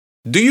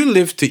Do you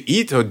live to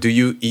eat or do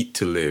you eat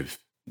to live?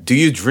 Do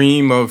you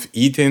dream of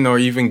eating or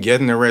even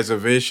getting a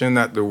reservation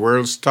at the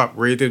world's top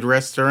rated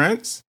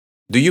restaurants?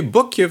 Do you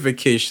book your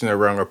vacation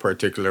around a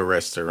particular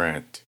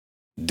restaurant?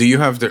 Do you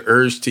have the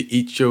urge to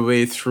eat your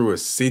way through a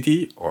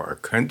city or a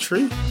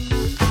country?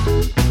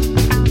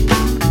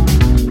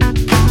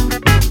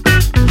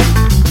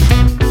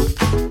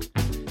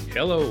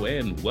 Hello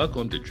and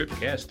welcome to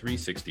TripCast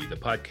 360, the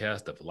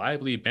podcast of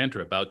lively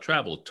banter about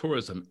travel,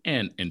 tourism,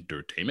 and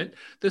entertainment.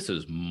 This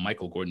is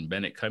Michael Gordon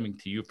Bennett coming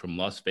to you from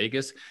Las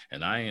Vegas,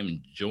 and I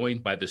am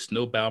joined by the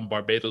snowbound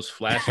Barbados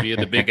Flash via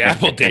the Big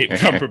Apple, Dave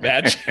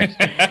Cumberbatch.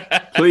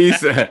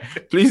 Please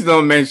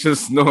don't mention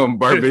snow and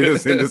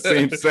Barbados in the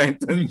same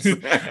sentence.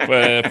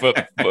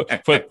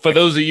 For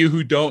those of you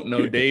who don't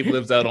know, Dave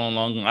lives out on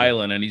Long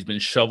Island, and he's been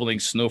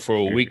shoveling snow for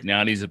a week now,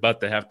 and he's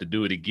about to have to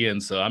do it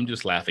again, so I'm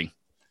just laughing.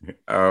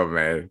 Oh,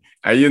 man.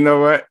 And you know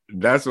what?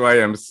 That's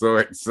why I'm so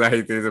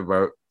excited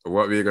about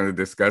what we're going to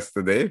discuss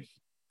today.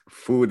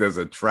 Food as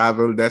a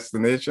travel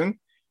destination.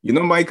 You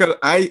know, Michael,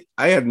 I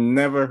had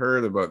never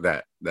heard about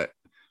that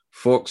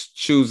folks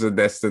choose a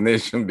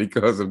destination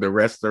because of the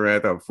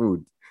restaurant or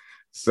food.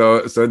 So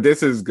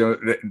this is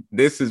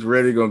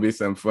really going to be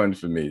some fun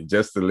for me,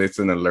 just to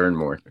listen and learn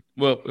more.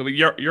 Well,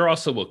 you're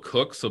also a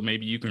cook, so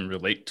maybe you can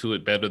relate to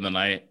it better than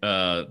I,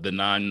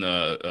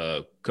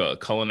 the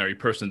culinary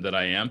person that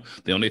I am.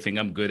 The only thing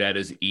I'm good at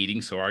is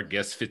eating, so our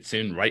guest fits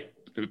in right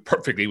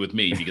perfectly with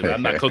me because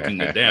I'm not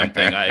cooking a damn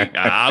thing.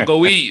 I'll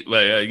go eat,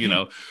 but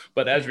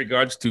But as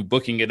regards to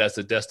booking it as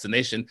a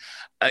destination,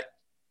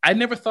 I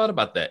never thought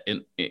about that.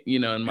 In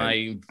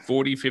my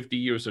 40, 50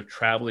 years of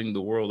traveling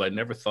the world, I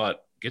never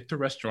thought, get the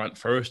restaurant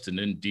first and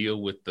then deal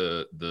with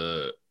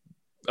the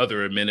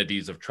other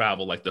amenities of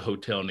travel like the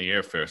hotel and the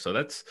airfare. So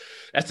that's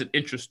an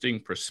interesting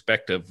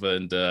perspective,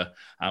 and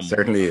I'm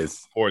certainly looking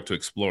forward to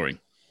exploring.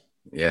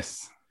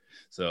 Yes.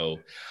 So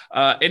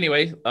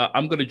anyway,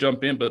 I'm going to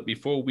jump in. But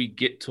before we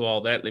get to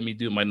all that, let me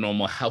do my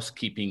normal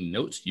housekeeping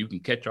notes. You can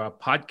catch our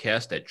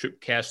podcast at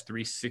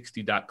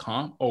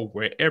tripcast360.com or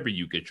wherever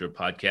you get your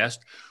podcast.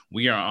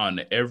 We are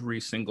on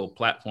every single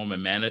platform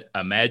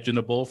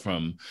imaginable,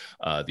 from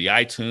the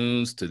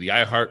iTunes to the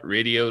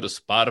iHeartRadio to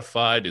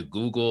Spotify to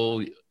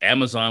Google,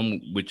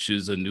 Amazon, which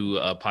is a new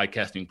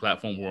podcasting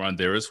platform. We're on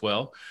there as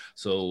well.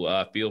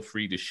 So feel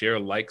free to share,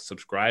 like,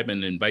 subscribe,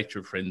 and invite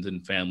your friends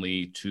and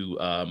family to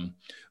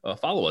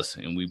follow us.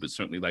 And we would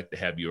certainly like to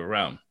have you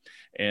around.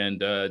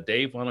 And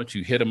Dave, why don't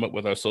you hit them up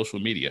with our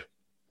social media?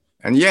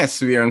 And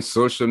yes, we are on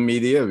social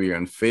media. We are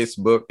on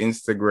Facebook,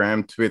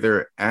 Instagram,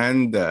 Twitter,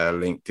 and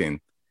LinkedIn.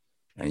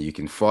 And you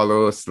can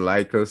follow us,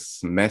 like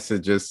us,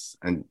 message us,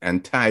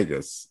 and tag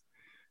us.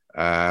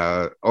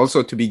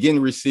 Also, to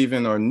begin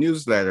receiving our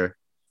newsletter,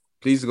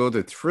 please go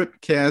to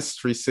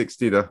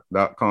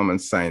tripcast360.com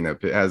and sign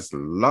up. It has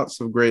lots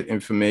of great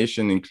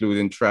information,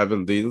 including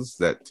travel deals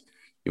that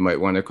you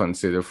might want to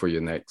consider for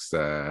your next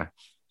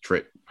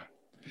trip.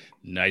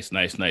 Nice.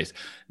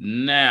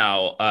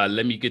 Now,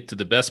 let me get to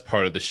the best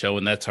part of the show,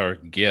 and that's our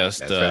guest.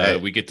 That's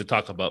right. We get to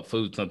talk about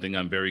food, something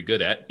I'm very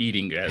good at,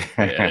 eating as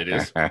it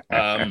is.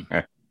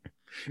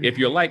 If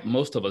you're like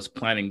most of us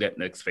planning that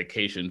next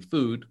vacation,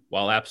 food,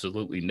 while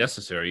absolutely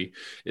necessary,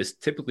 is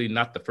typically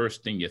not the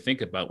first thing you think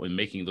about when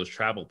making those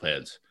travel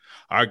plans.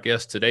 Our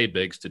guest today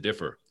begs to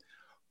differ.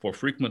 For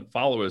frequent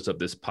followers of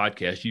this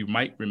podcast, you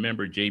might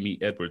remember Jamie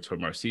Edwards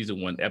from our season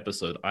 1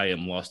 episode, I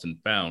Am Lost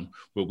and Found,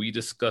 where we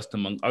discussed,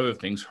 among other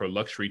things, her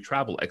luxury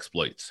travel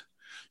exploits.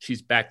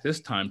 She's back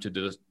this time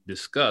to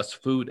discuss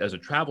food as a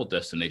travel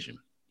destination.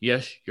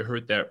 Yes, you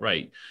heard that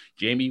right.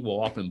 Jamie will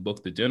often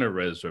book the dinner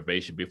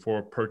reservation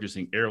before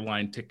purchasing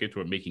airline tickets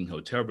or making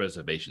hotel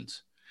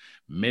reservations.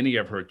 Many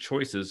of her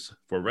choices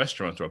for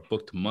restaurants are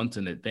booked months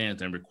in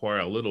advance and require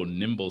a little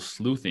nimble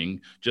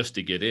sleuthing just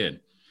to get in.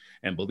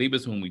 And believe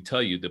us when we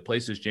tell you, the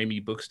places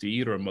Jamie books to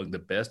eat are among the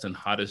best and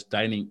hottest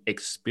dining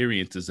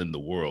experiences in the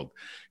world.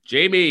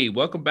 Jamie,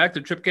 welcome back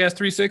to TripCast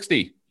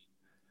 360.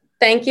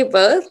 Thank you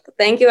both.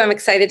 Thank you. I'm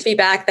excited to be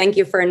back. Thank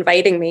you for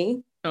inviting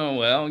me. Oh,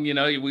 well,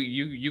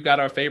 you got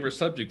our favorite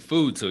subject,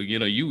 food. So, you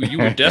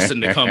were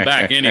destined to come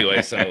back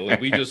anyway. So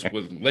we just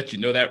would let you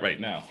know that right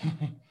now.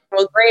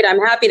 Well, great.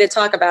 I'm happy to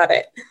talk about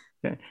it.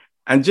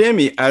 And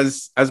Jamie,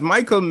 as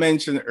Michael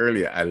mentioned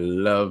earlier, I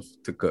love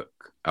to cook.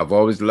 I've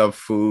always loved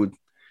food.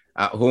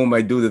 At home,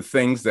 I do the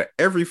things that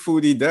every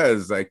foodie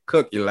does. I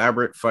cook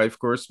elaborate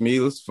 5-course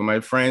meals for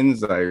my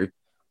friends. I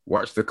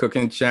watch the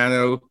cooking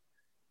channel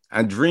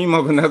and dream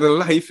of another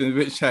life in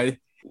which I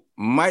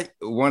might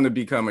want to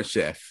become a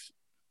chef.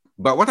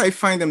 But what I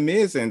find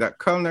amazing that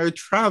culinary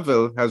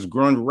travel has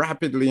grown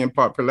rapidly in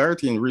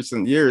popularity in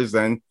recent years,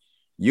 and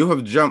you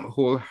have jumped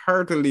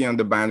wholeheartedly on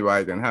the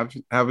bandwagon,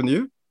 haven't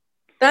you?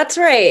 That's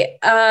right.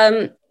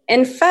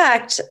 In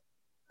fact,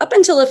 up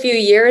until a few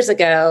years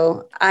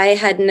ago, I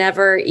had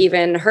never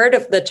even heard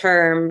of the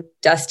term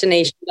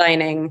destination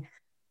dining.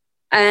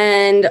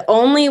 And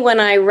only when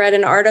I read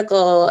an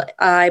article,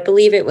 I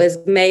believe it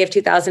was May of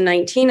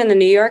 2019 in the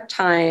New York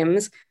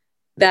Times,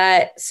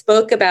 that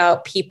spoke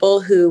about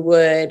people who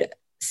would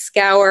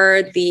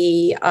scour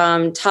the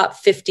top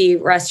 50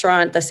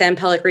 restaurant, the San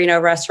Pellegrino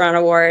Restaurant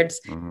Awards,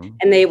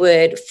 and they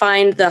would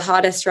find the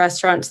hottest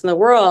restaurants in the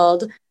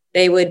world.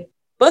 They would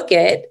book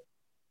it,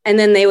 and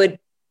then they would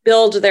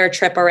build their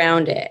trip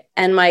around it.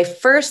 And my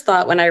first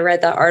thought when I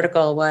read that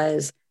article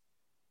was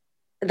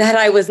that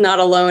I was not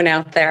alone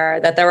out there,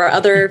 that there were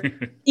other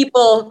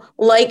people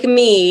like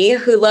me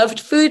who loved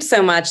food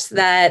so much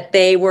that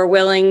they were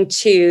willing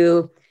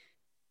to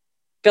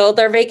build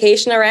their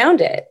vacation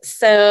around it.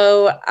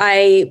 So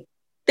I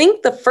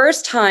think the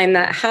first time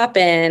that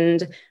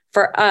happened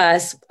for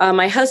us,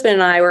 my husband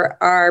and I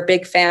are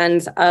big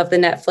fans of the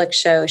Netflix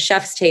show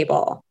Chef's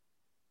Table,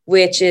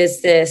 which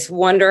is this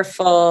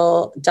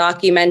wonderful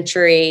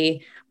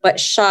documentary, but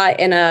shot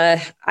in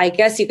I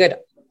guess you could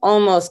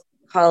almost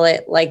call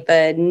it like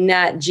the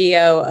Nat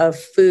Geo of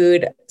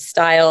food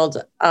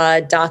styled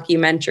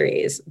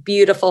documentaries,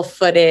 beautiful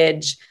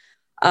footage.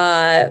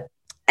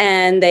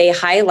 And they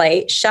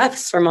highlight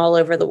chefs from all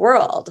over the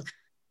world.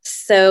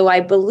 So I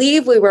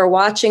believe we were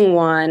watching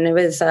one, it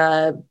was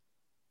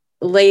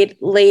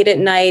late at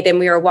night, and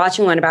we were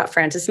watching one about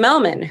Francis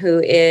Melman,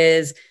 who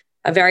is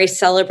a very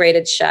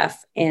celebrated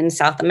chef in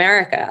South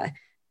America.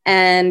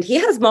 And he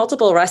has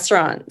multiple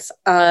restaurants,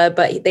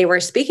 but they were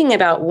speaking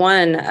about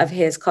one of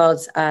his called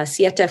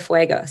Siete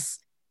Fuegos,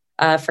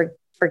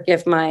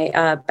 forgive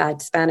my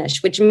bad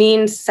Spanish, which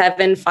means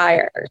 7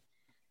 fires.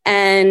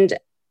 And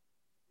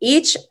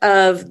each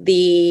of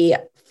the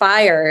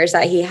fires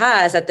that he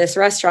has at this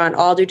restaurant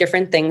all do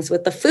different things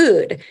with the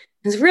food.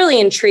 It's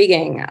really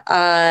intriguing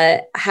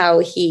how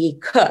he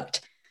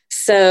cooked.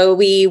 So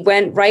we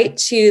went right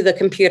to the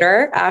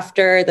computer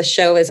after the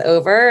show was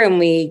over, and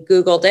we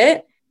Googled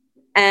it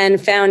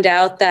and found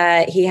out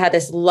that he had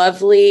this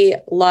lovely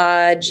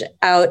lodge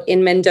out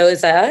in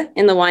Mendoza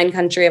in the wine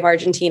country of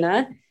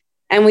Argentina.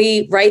 And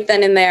we right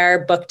then and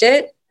there booked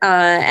it.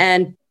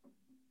 And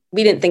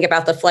we didn't think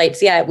about the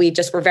flights yet. We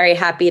just were very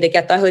happy to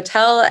get the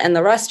hotel and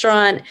the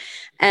restaurant.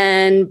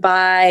 And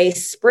by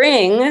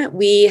spring,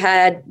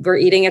 we're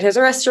eating at his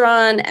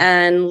restaurant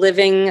and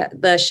living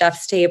the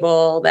chef's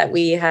table that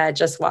we had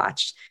just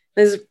watched.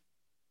 It was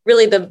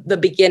really the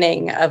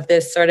beginning of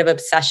this sort of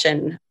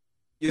obsession.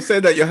 You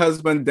said that your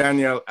husband,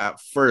 Daniel, at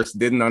first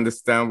didn't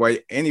understand why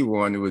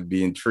anyone would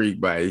be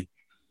intrigued by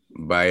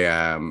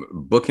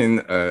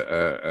booking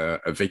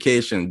a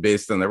vacation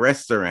based on a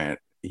restaurant.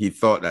 He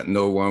thought that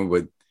no one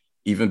would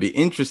even be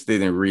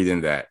interested in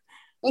reading that.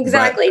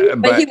 Exactly,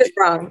 but he was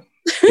wrong.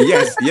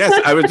 Yes.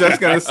 I was just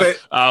going to say.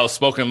 Oh,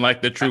 spoken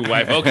like the true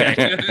wife.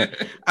 Okay.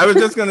 I was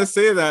just going to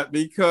say that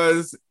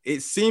because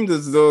it seemed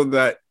as though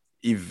that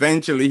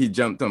eventually he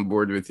jumped on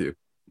board with you.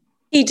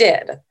 He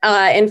did.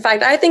 In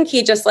fact, I think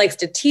he just likes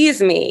to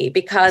tease me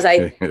because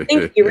I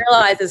think he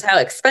realizes how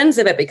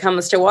expensive it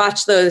becomes to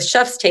watch those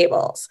chef's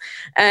tables,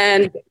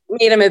 and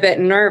made him a bit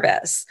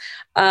nervous.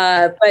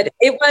 But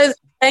it was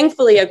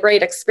thankfully a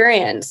great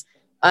experience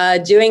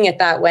doing it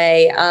that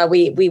way.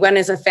 We went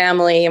as a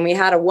family and we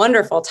had a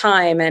wonderful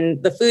time.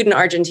 And the food in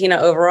Argentina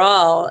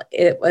overall,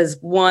 it was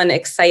one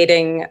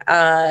exciting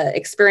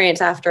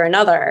experience after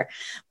another.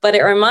 But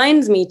it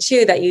reminds me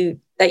too that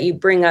you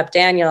bring up,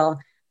 Daniel,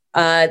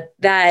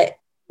 that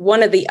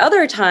one of the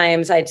other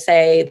times I'd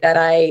say that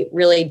I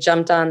really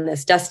jumped on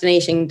this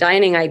destination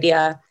dining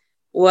idea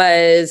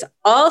was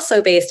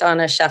also based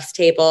on a chef's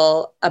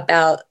table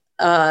about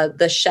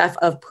the chef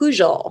of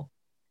Pujol,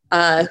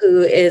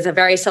 who is a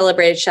very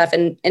celebrated chef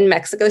in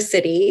Mexico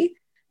City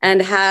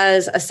and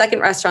has a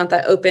second restaurant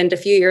that opened a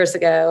few years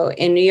ago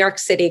in New York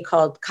City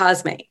called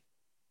Cosme.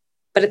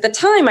 But at the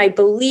time, I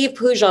believe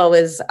Pujol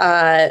was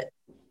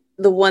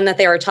the one that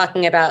they were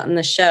talking about in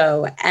the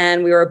show.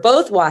 And we were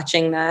both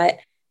watching that.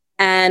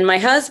 And my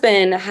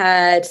husband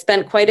had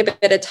spent quite a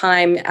bit of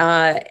time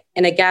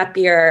in a gap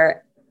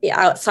year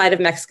outside of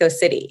Mexico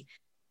City.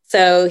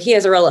 So he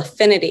has a real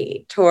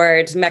affinity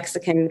towards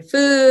Mexican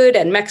food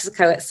and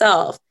Mexico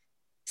itself.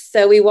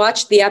 So we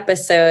watched the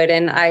episode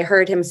and I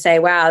heard him say,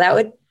 wow, that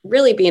would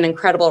really be an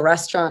incredible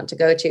restaurant to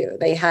go to.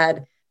 They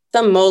had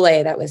some mole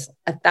that was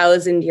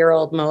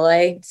 1,000-year-old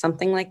mole,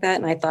 something like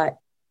that. And I thought,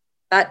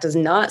 that does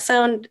not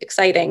sound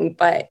exciting,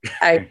 but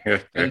I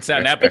doesn't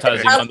sound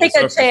appetizing. I'll take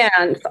a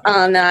chance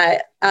on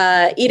that.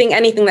 Eating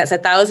anything that's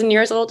 1,000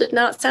 years old did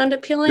not sound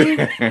appealing.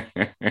 So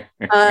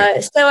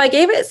I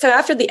gave it. So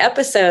after the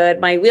episode,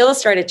 my wheels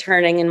started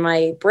turning in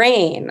my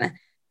brain,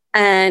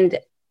 and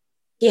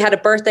he had a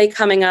birthday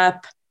coming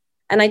up,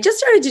 and I just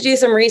started to do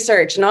some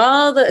research, and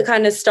all the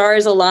kind of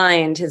stars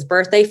aligned. His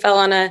birthday fell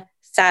on a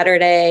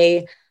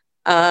Saturday.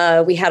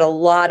 We had a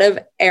lot of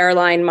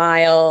airline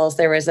miles.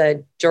 There was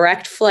a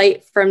direct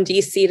flight from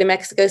DC to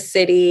Mexico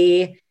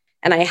City.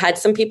 And I had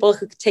some people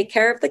who could take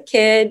care of the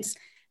kids.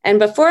 And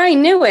before I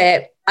knew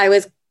it, I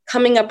was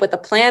coming up with a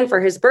plan for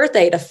his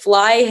birthday to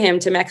fly him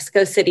to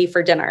Mexico City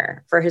for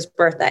dinner for his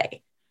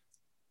birthday.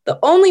 The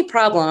only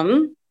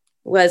problem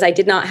was I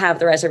did not have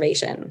the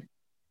reservation.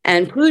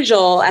 And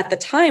Pujol at the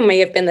time may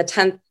have been the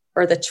 10th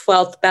or the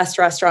 12th best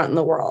restaurant in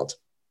the world.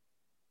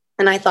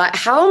 And I thought,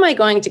 how am I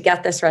going to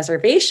get this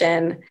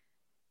reservation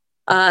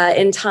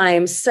in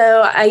time?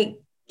 So I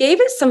gave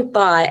it some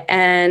thought,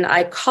 and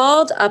I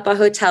called up a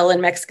hotel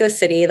in Mexico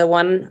City, the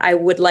one I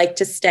would like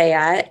to stay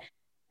at.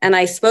 And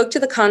I spoke to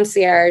the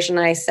concierge and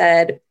I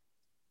said,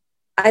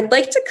 I'd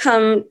like to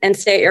come and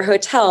stay at your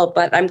hotel,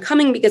 but I'm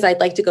coming because I'd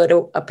like to go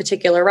to a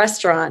particular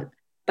restaurant,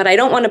 but I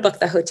don't want to book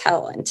the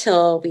hotel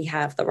until we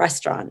have the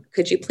restaurant.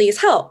 Could you please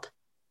help?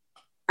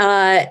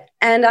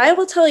 And I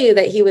will tell you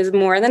that he was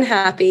more than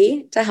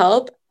happy to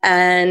help.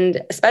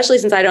 And especially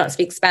since I don't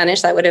speak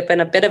Spanish, that would have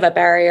been a bit of a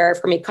barrier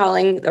for me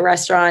calling the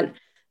restaurant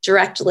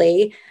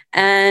directly.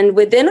 And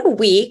within a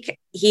week,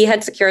 he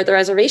had secured the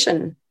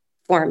reservation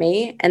for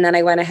me. And then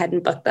I went ahead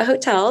and booked the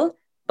hotel,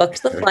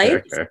 booked the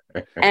flights,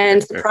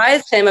 and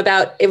surprised him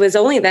it was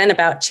only then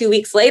about 2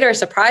 weeks later,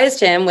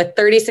 surprised him with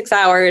 36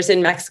 hours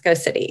in Mexico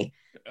City.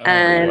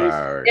 And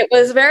wow. It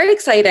was very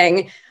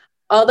exciting.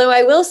 Although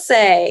I will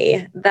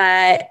say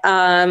that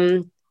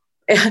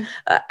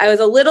I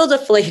was a little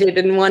deflated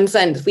in one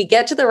sense. We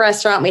get to the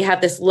restaurant, we have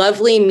this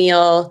lovely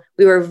meal.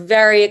 We were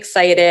very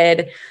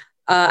excited.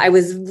 I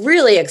was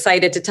really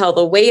excited to tell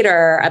the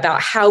waiter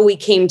about how we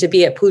came to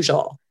be at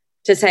Pujol,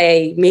 to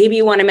say, maybe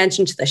you want to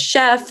mention to the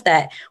chef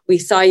that we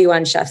saw you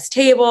on Chef's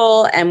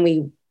Table and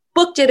we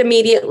booked it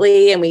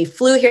immediately and we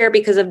flew here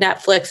because of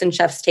Netflix and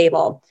Chef's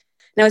Table.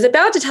 And I was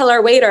about to tell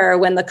our waiter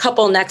when the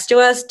couple next to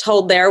us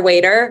told their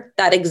waiter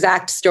that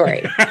exact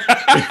story.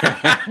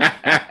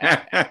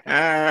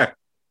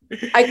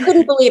 I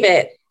couldn't believe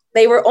it.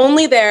 They were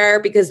only there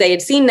because they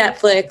had seen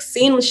Netflix,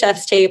 seen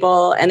Chef's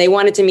Table, and they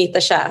wanted to meet the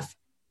chef.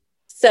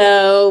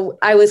 So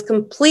I was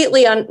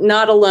completely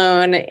not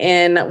alone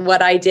in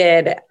what I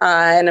did.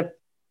 And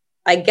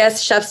I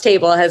guess Chef's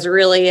Table has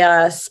really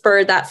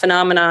spurred that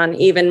phenomenon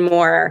even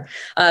more.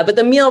 But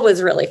the meal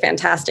was really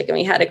fantastic and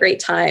we had a great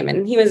time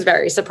and he was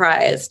very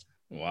surprised.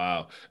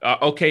 Wow.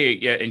 Okay.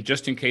 Yeah. And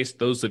just in case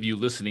those of you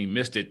listening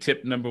missed it,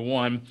 tip number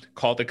 1,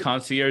 call the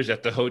concierge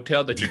at the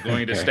hotel that you're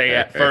going to stay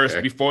at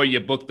first before you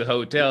book the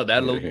hotel.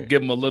 That'll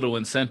give them a little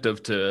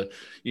incentive to,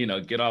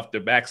 get off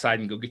their backside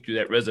and go get you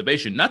that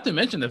reservation. Not to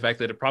mention the fact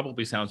that it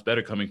probably sounds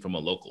better coming from a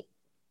local.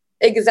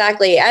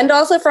 Exactly. And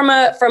also from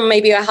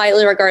maybe a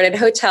highly regarded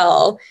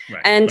hotel.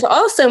 Right. And to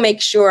also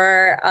make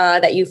sure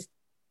that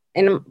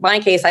in my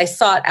case, I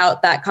sought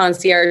out that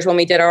concierge when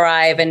we did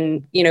arrive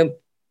and,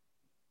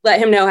 let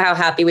him know how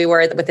happy we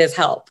were with his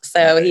help.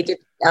 So he did,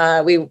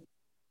 we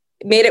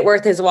made it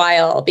worth his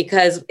while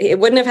because it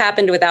wouldn't have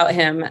happened without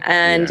him.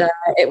 And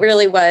it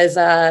really was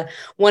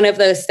one of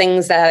those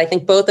things that I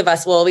think both of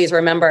us will always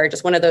remember,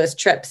 just one of those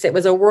trips. It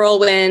was a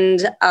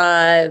whirlwind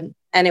and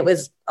it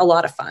was a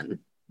lot of fun.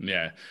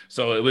 Yeah.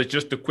 So it was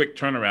just a quick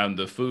turnaround,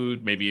 the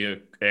food, maybe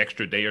an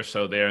extra day or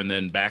so there and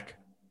then back.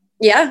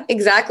 Yeah,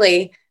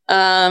 exactly.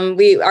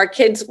 Our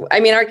kids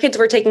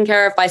were taken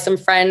care of by some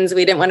friends.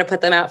 We didn't want to put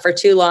them out for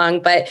too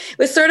long, but it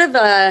was sort of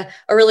a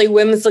really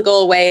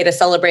whimsical way to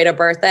celebrate a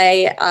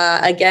birthday.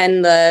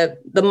 Again,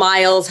 the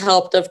miles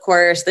helped, of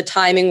course, the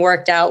timing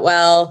worked out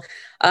well.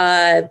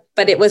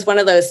 But it was one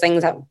of those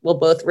things that we'll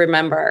both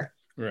remember.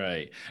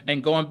 Right.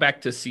 And going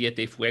back to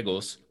Siete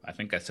Fuegos, I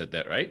think I said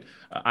that right.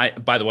 I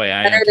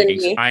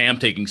am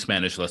taking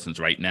Spanish lessons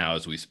right now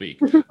as we speak.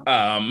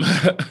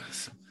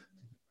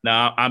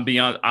 Now I'm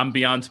beyond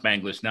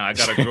Spanglish. Now I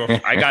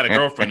got a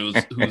girlfriend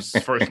whose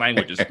first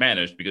language is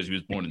Spanish because she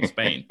was born in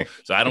Spain.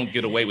 So I don't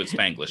get away with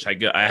Spanglish. I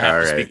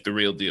have to speak the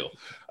real deal.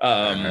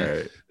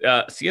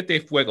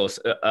 Siete Fuegos.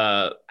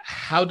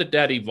 How did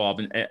that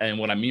evolve? And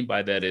what I mean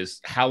by that is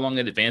how long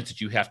in advance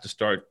did you have to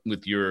start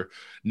with your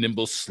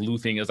nimble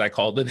sleuthing, as I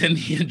called it in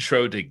the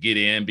intro, to get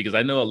in? Because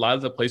I know a lot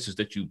of the places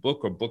that you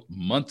book are booked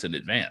months in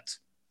advance.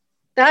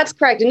 That's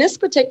correct. In this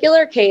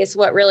particular case,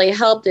 what really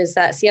helped is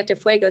that Siete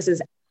Fuegos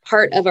is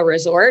part of a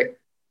resort.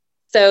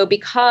 So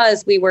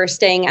because we were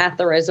staying at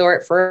the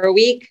resort for a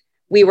week,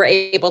 we were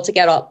able to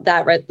get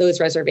those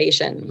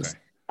reservations.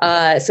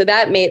 Okay. So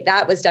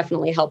that was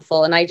definitely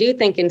helpful. And I do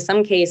think in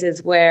some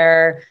cases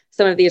where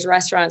some of these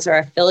restaurants are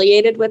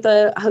affiliated with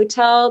a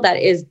hotel, that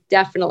is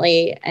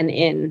definitely an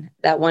inn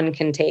that one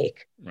can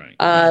take. Right.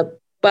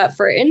 But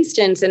for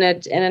instance,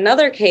 in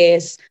another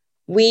case,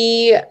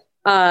 we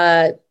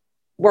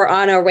were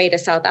on our way to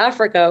South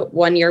Africa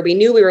one year. We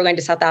knew we were going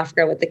to South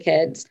Africa with the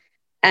kids.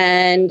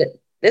 And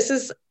this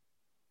is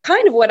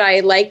kind of what I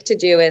like to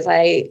do is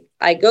I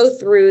go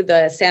through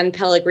the San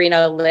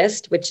Pellegrino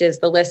list, which is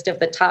the list of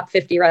the top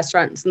 50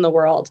 restaurants in the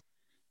world.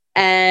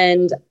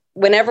 And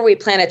whenever we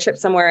plan a trip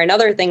somewhere,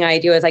 another thing I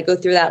do is I go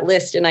through that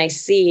list and I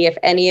see if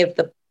any of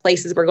the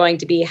places we're going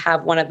to be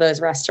have one of those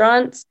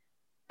restaurants.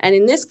 And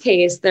in this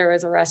case, there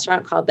was a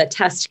restaurant called the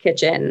Test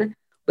Kitchen,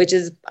 which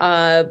is,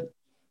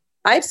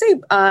 I'd say,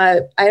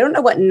 I don't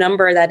know what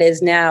number that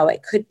is now.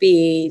 It could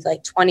be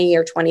like 20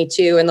 or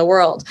 22 in the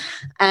world.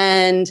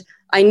 And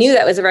I knew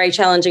that was a very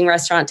challenging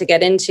restaurant to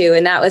get into.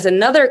 And that was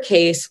another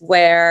case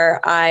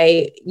where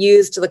I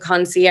used the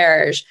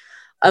concierge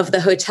of the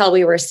hotel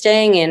we were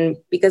staying in,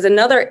 because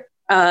another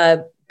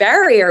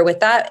barrier with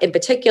that in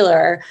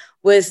particular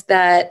was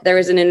that there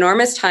was an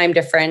enormous time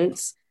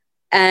difference.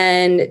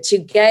 And to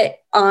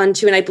get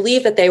onto, and I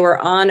believe that they were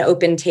on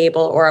OpenTable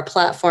or a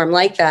platform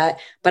like that,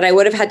 but I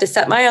would have had to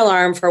set my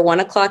alarm for 1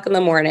 o'clock in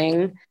the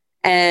morning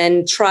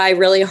and try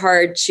really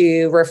hard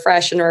to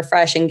refresh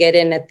and get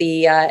in at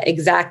the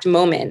exact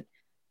moment.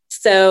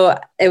 So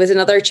it was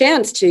another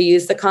chance to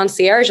use the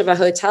concierge of a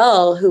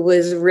hotel who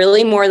was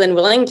really more than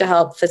willing to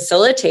help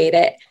facilitate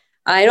it.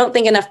 I don't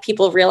think enough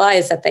people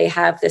realize that they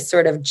have this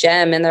sort of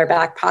gem in their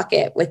back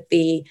pocket with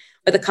the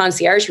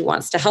concierge who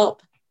wants to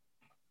help.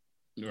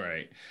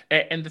 Right.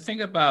 And the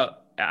thing about,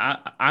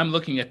 I'm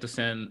looking at the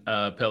San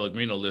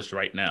Pellegrino list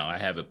right now. I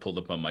have it pulled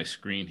up on my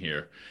screen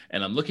here,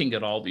 and I'm looking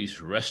at all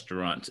these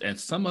restaurants, and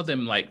some of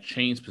them like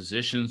change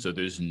positions, or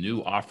there's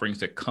new offerings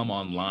that come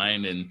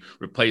online and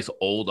replace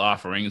old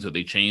offerings, or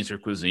they change their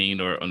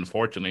cuisine, or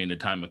unfortunately in the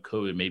time of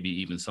COVID, maybe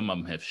even some of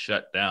them have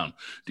shut down.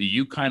 Do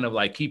you kind of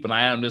like keep an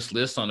eye on this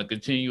list on a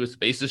continuous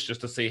basis just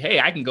to say, hey,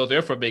 I can go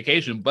there for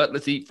vacation, but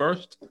let's eat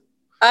first?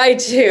 I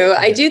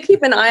do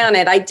keep an eye on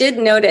it. I did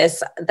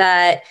notice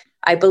that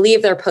I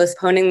believe they're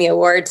postponing the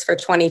awards for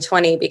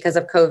 2020 because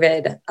of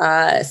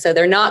COVID. So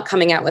they're not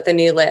coming out with a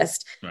new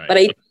list, right. But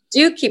I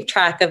do keep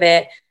track of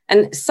it.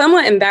 And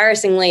somewhat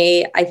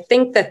embarrassingly, I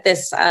think that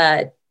this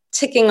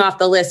ticking off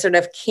the list sort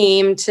of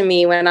came to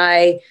me when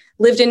I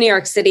lived in New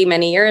York City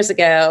many years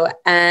ago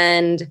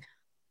and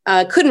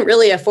couldn't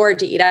really afford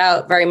to eat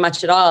out very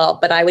much at all.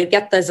 But I would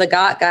get the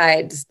Zagat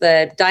guides,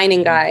 the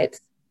dining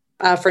guides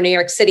for New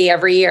York City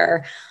every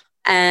year.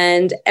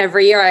 And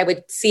every year I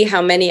would see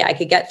how many I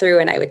could get through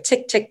and I would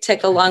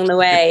tick along the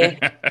way.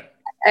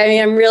 I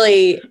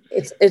mean,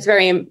 it's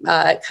very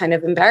kind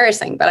of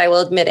embarrassing, but I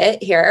will admit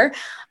it here.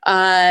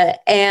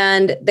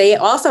 And they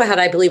also had,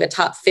 I believe, a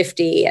top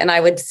 50, and I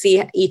would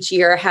see each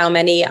year how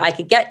many I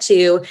could get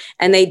to.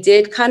 And they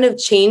did kind of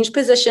change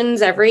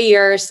positions every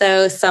year.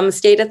 So some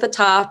stayed at the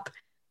top,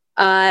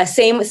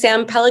 same with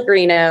San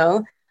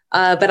Pellegrino.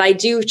 But I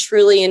do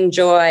truly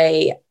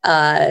enjoy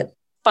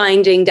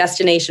finding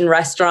destination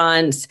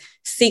restaurants,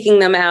 seeking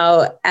them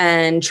out,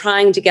 and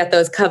trying to get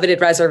those coveted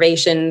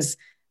reservations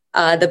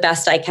the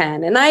best I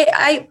can. And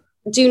I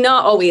do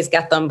not always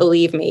get them,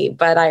 believe me,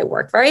 but I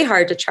work very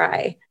hard to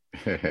try.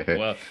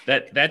 Well,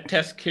 that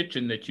test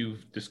kitchen that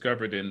you've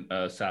discovered in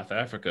South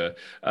Africa,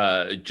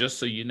 just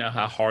so you know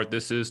how hard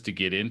this is to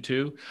get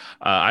into,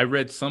 I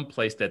read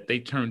someplace that they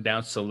turn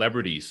down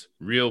celebrities,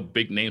 real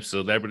big name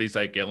celebrities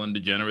like Ellen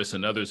DeGeneres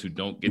and others who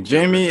don't get.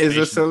 Jamie is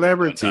a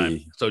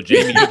celebrity. So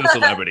Jamie is a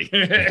celebrity.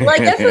 Well, I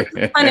guess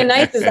what's kind of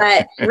nice is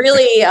that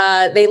really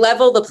they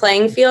level the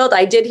playing field.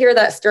 I did hear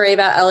that story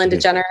about Ellen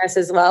DeGeneres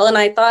as well, and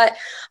I thought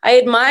I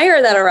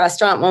admire that a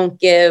restaurant won't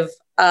give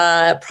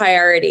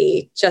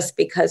priority just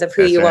because of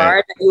who you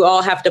are. You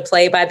all have to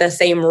play by the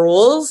same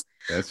rules.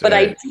 But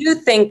I do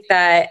think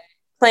that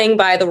playing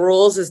by the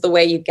rules is the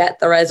way you get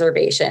the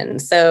reservation.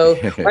 So,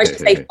 or I should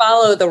say,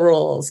 follow the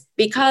rules,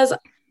 because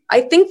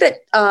I think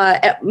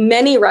that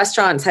many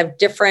restaurants have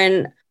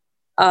different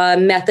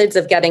methods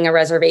of getting a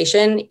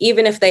reservation,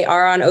 even if they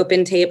are on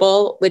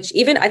OpenTable, which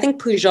even I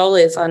think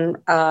Pujol is on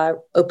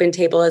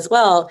OpenTable as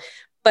well.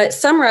 But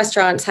some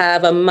restaurants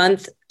have a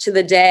month to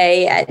the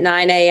day at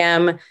 9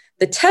 a.m.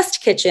 The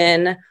test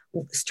kitchen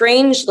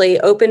strangely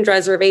opened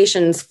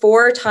reservations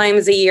 4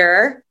 times a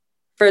year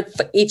for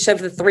each of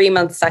the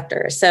 3-month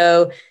sectors.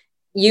 So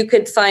you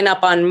could sign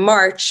up on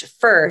March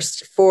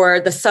 1st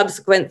for the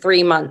subsequent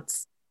 3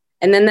 months.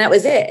 And then that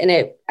was it.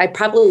 And I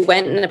probably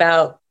went in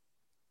about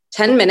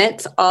 10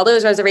 minutes. All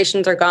those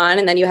reservations are gone.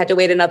 And then you had to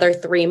wait another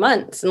 3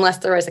 months unless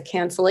there was a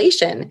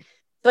cancellation.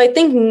 So I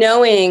think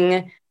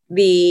knowing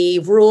the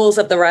rules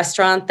of the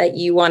restaurant that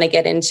you want to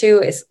get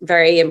into is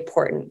very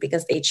important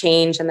because they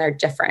change and they're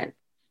different.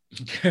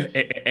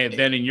 And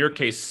then in your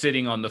case,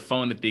 sitting on the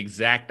phone at the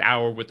exact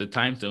hour with the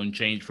time zone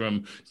change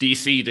from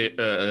DC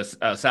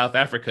to South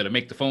Africa to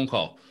make the phone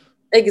call.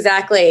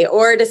 Exactly.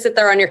 Or to sit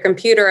there on your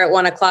computer at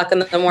 1 o'clock in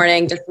the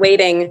morning, just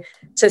waiting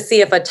to see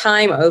if a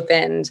time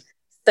opened.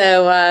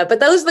 So, but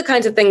those are the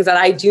kinds of things that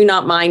I do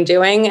not mind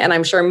doing. And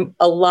I'm sure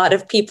a lot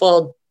of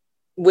people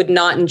would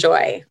not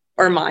enjoy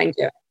or mind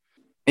doing.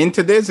 In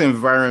today's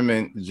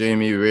environment,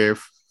 Jamie, where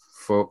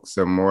folks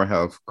are more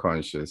health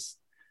conscious,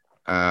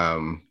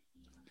 and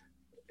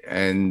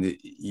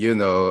you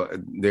know,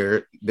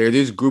 there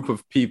this group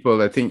of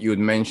people, I think you had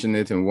mentioned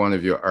it in one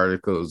of your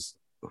articles,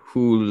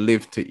 who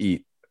live to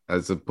eat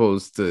as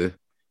opposed to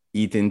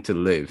eating to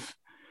live.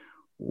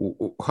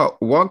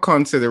 What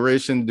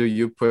consideration do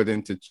you put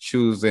into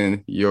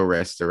choosing your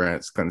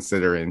restaurants,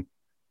 considering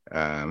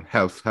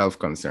health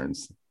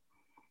concerns?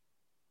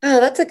 Oh,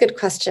 that's a good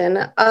question.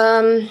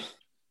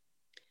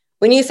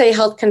 When you say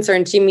health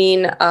concerns, you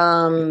mean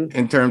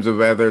in terms of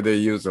whether they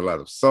use a lot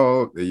of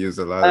salt, they use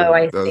a lot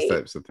of those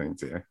types of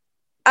things. Yeah.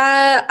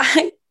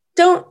 I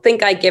don't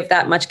think I give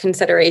that much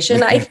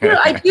consideration. I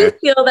do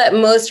feel that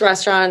most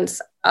restaurants,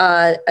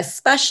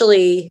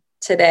 especially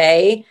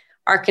today,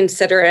 are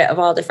considerate of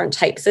all different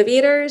types of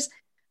eaters.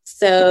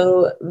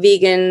 So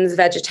vegans,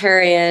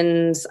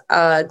 vegetarians,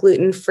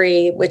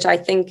 gluten-free, which I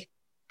think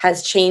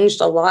has changed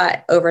a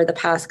lot over the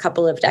past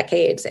couple of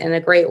decades in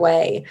a great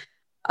way.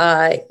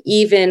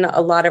 even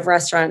a lot of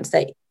restaurants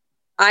that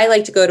I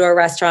like to go to a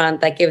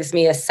restaurant that gives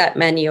me a set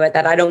menu,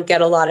 that I don't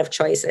get a lot of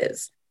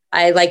choices.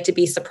 I like to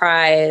be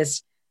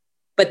surprised.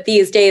 But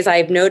these days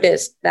I've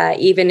noticed that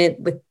even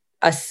with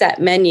a set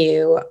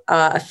menu,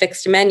 a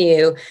fixed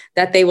menu,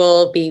 that they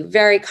will be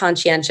very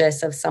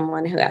conscientious of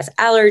someone who has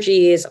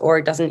allergies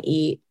or doesn't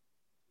eat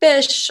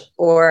fish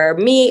or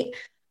meat.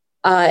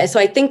 So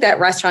I think that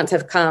restaurants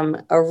have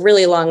come a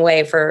really long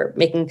way for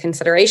making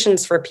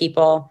considerations for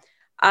people.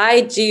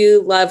 I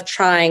do love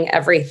trying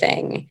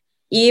everything,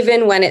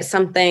 even when it's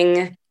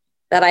something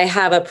that I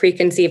have a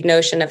preconceived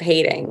notion of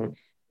hating,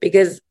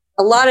 because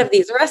a lot of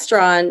these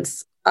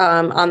restaurants,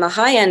 on the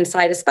high end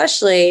side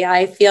especially,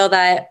 I feel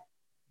that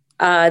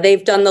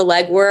they've done the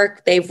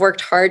legwork. They've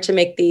worked hard to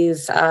make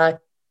these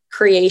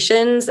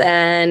creations,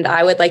 and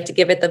I would like to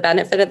give it the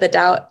benefit of the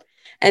doubt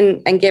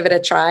and give it a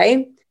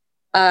try.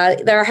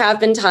 There have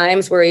been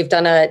times where we've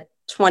done a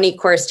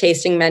 20-course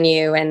tasting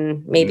menu,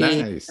 and maybe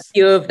Nice. a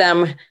few of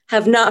them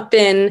have not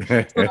been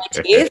to my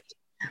taste.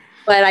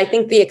 But I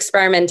think the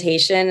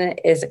experimentation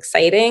is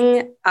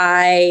exciting.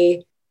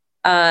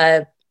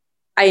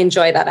 I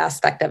enjoy that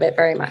aspect of it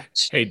very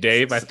much. Hey,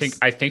 Dave, I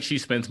think she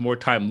spends more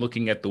time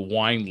looking at the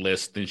wine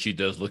list than she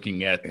does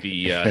looking at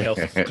the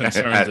health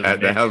concerns.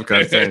 At the health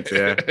concerns,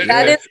 yeah.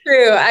 That is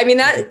true. I mean,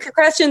 that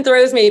question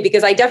throws me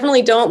because I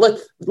definitely don't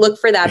look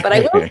for that. But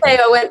I will say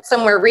I went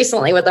somewhere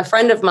recently with a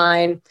friend of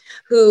mine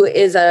who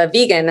is a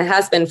vegan and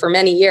has been for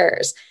many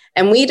years.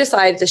 And we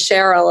decided to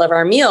share all of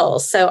our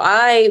meals. So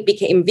I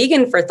became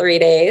vegan for 3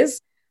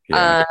 days.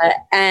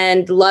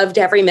 And loved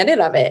every minute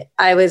of it.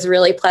 I was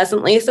really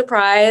pleasantly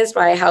surprised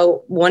by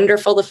how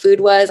wonderful the food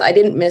was. I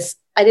didn't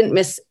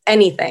miss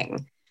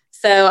anything.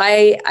 So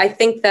I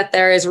think that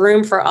there is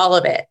room for all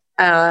of it,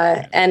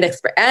 and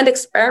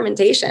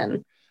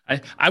experimentation.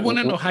 I want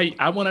to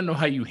know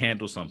how you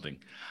handle something.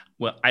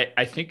 Well,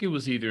 I think it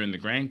was either in the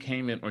Grand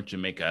Cayman or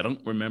Jamaica. I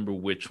don't remember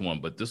which one,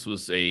 but this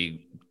was a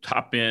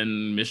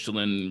top-end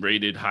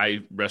Michelin-rated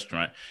high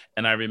restaurant.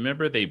 And I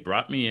remember they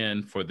brought me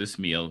in for this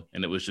meal,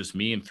 and it was just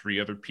me and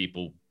 3 other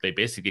people. They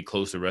basically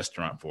closed the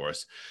restaurant for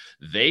us.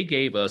 They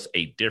gave us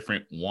a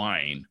different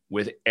wine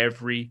with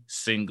every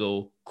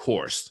single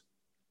course.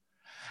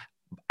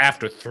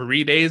 After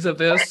 3 days of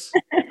this,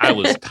 I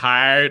was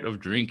tired of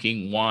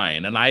drinking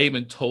wine. And I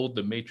even told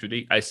the maitre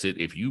d', I said,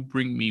 if you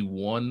bring me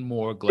one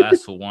more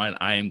glass of wine,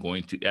 I am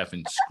going to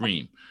effing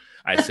scream.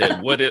 I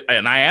said,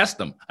 and I asked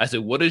him, I said,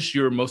 what is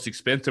your most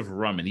expensive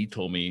rum? And he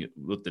told me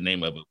what the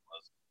name of it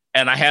was.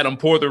 And I had him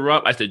pour the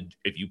rum. I said,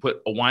 if you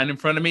put a wine in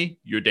front of me,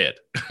 you're dead.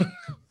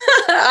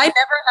 I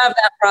never have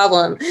that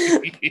problem.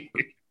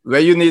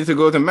 Well, you need to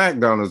go to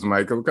McDonald's,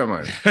 Michael. Come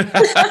on.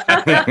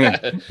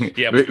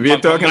 Yeah, we're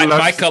talking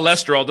my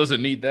cholesterol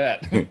doesn't need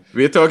that.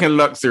 We're talking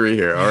luxury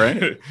here, all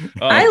right?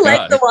 I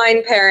like the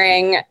wine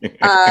pairing.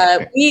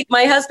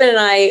 My husband and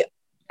I,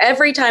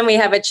 every time we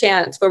have a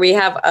chance where we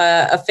have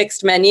a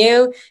fixed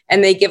menu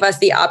and they give us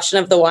the option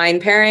of the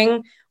wine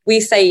pairing, we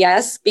say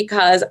yes,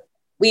 because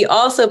we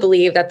also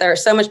believe that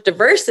there's so much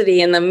diversity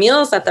in the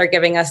meals that they're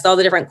giving us, all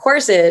the different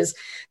courses,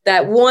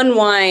 that one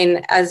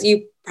wine, as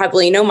you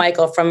probably know,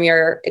 Michael, from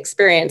your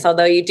experience,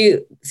 although you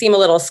do seem a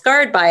little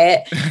scarred by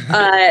it,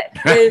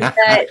 is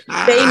that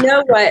they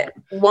know what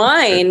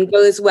wine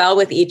goes well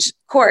with each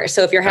course.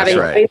 So if you're having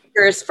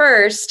oysters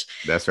first,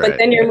 that's right. But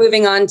then you're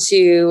moving on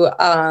to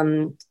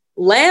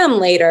lamb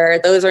later,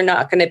 those are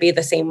not going to be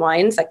the same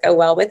wines that go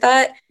well with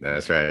that.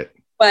 That's right.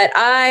 But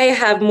I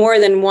have more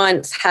than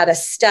once had a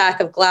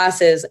stack of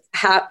glasses,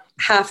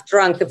 half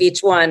drunk of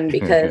each one,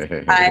 because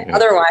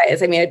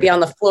otherwise, I'd be on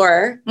the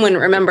floor,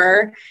 wouldn't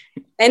remember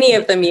any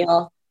of the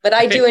meal. But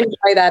I do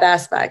enjoy that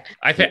aspect.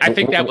 I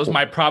think that was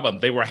my problem.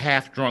 They were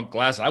half drunk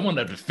glasses. I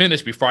wanted to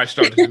finish before I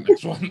started the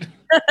next one.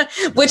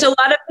 Which a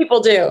lot of people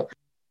do.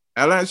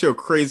 I'll ask you a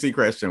crazy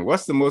question.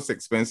 What's the most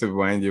expensive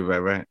wine you've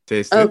ever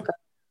tasted? Oh,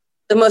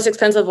 the most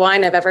expensive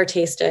wine I've ever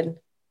tasted.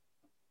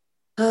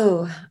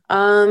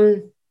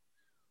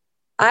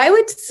 I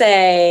would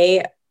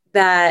say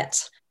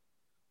that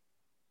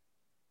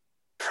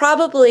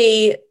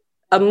probably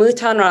a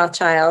Mouton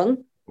Rothschild.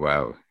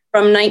 Wow.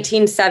 From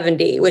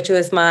 1970, which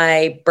was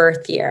my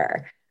birth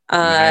year.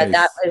 Nice.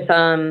 That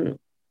was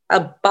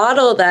a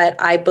bottle that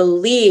I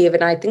believe,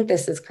 and I think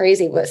this is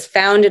crazy, was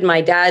found in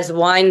my dad's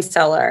wine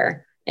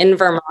cellar in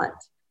Vermont,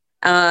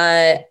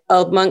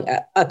 among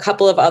a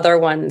couple of other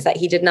ones that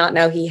he did not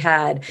know he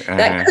had.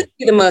 That could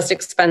be the most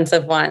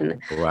expensive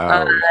one.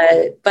 Wow.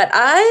 But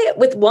I,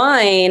 with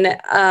wine,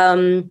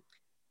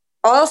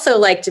 also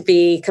like to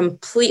be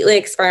completely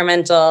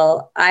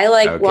experimental. I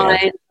like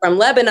wine from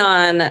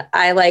Lebanon.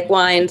 I like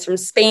wines from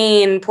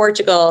Spain,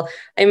 Portugal.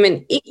 I'm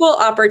an equal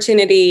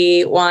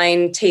opportunity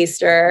wine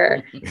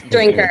taster,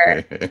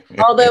 drinker.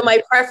 Although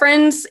my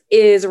preference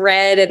is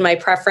red and my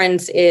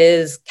preference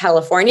is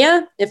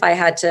California, if I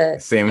had to.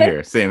 Same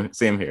here.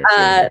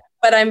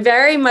 But I'm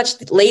very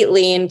much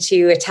lately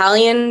into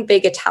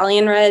big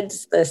Italian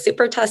reds, the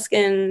Super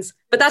Tuscans.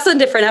 But that's a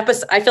different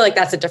episode. I feel like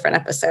that's a different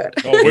episode.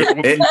 Oh, we're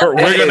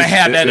going to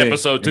have that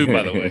episode too,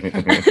 by the way.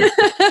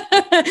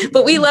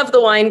 but we love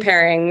the wine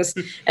pairings.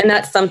 And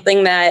that's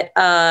something that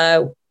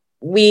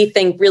we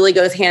think really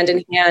goes hand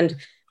in hand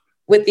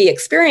with the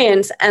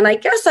experience. And I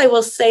guess I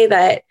will say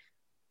that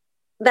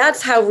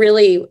that's how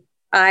really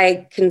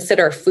I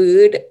consider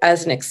food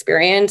as an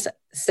experience,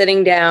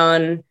 sitting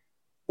down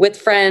with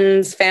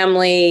friends,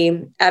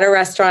 family, at a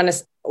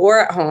restaurant or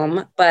at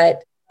home.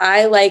 But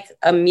I like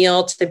a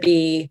meal to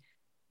be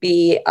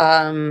the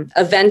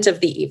event of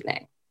the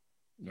evening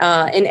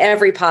in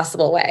every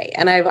possible way.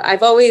 And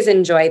I've always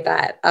enjoyed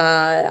that.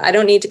 I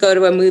don't need to go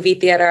to a movie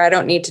theater.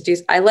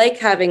 I like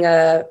having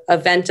a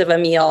event of a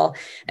meal.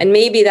 And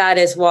maybe that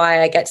is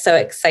why I get so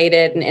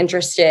excited and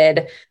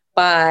interested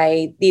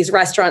by these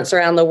restaurants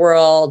around the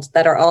world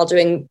that are all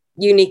doing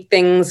unique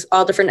things,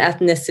 all different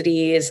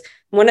ethnicities.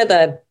 One of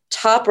the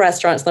top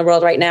restaurants in the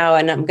world right now,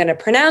 and I'm going to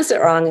pronounce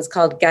it wrong, is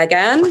called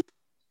Gagan.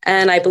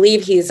 And I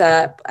believe it's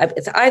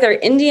either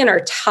Indian or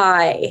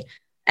Thai.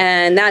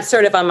 And that's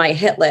sort of on my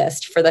hit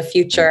list for the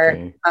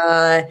future.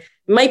 Okay.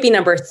 Might be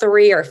number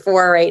 3 or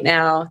 4 right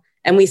now.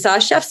 And we saw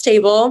Chef's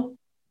Table,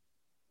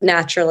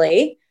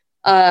 naturally,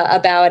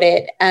 about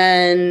it.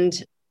 And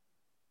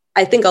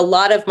I think a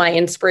lot of my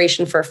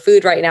inspiration for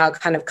food right now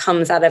kind of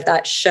comes out of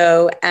that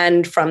show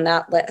and from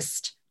that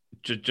list.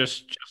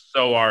 Just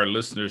so our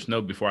listeners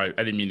know, before I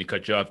didn't mean to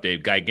cut you off,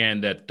 Dave,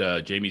 Gagan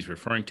that Jamie's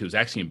referring to is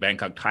actually in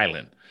Bangkok,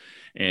 Thailand.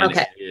 And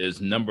It is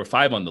number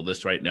 5 on the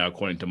list right now,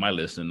 according to my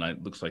list. And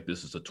it looks like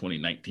this is a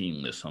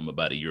 2019 list. So I'm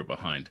about a year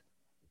behind.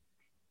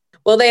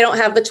 Well, they don't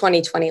have the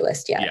 2020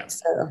 list yet. Yeah.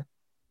 So.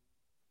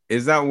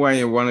 Is that why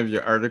in one of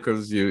your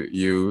articles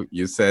you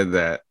said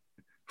that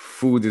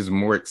food is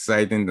more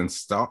exciting than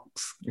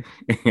stocks?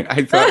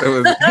 I thought it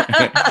was.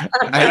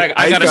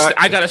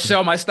 I gotta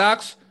sell my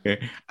stocks.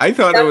 I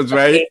thought that was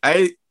very.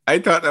 I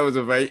thought that was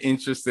a very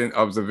interesting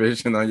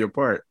observation on your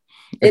part.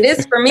 It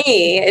is for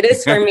me. It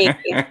is for me.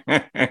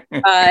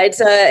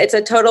 It's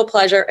a total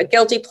pleasure, a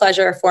guilty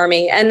pleasure for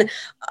me. And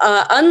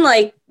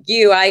unlike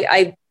you,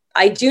 I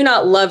do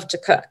not love to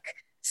cook.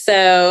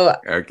 So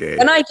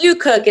when I do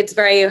cook, it's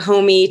very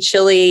homey,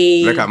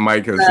 chilly. Look at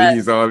Michael.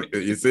 He's all.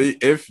 You see,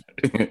 if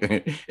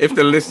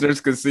the listeners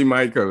could see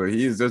Michael,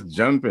 he's just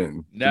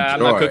jumping. Nah, I'm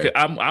not cooking.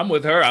 I'm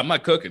with her. I'm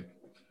not cooking.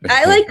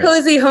 I like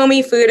cozy,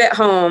 homey food at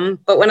home,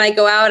 but when I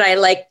go out, I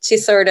like to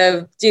sort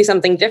of do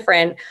something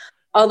different.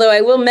 Although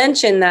I will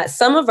mention that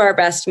some of our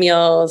best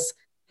meals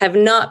have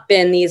not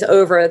been these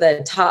over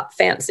the top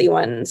fancy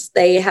ones.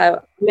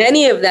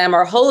 Many of them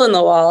are hole in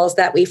the walls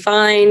that we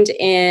find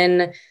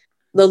in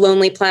the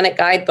Lonely Planet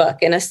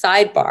guidebook in a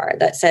sidebar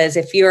that says,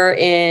 if you're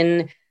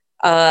in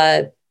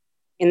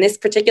this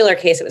particular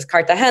case, it was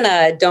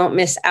Cartagena, don't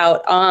miss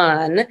out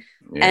on.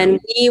 Yeah. And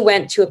we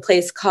went to a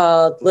place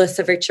called La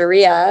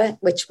Cevicheria,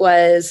 which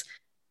was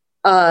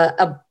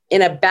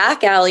in a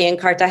back alley in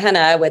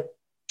Cartagena with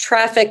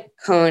traffic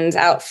cones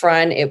out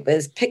front. It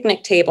was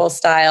picnic table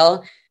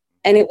style.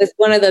 And it was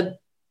one of the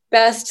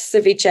best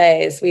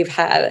ceviches we've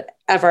had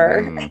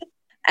ever. Mm.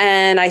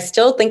 And I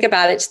still think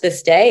about it to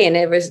this day. And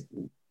it was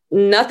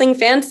nothing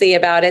fancy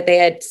about it. They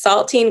had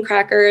saltine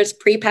crackers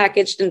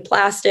prepackaged in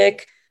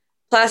plastic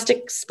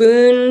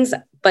spoons,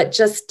 but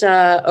just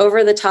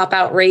over the top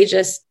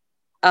outrageous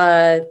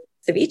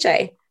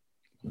ceviche.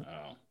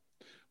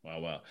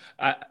 Wow.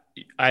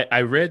 I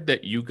read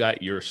that you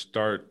got your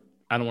start.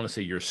 I don't want to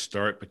say your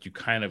start, but you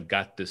kind of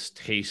got this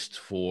taste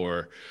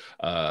for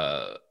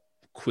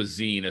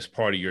cuisine as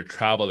part of your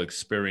travel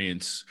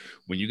experience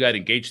when you got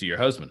engaged to your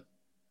husband.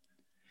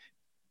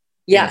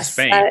 Yes,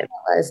 Spain.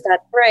 That's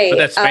right. But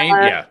that's Spain,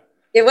 yeah.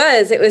 It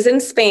was in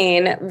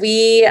Spain.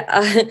 We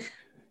had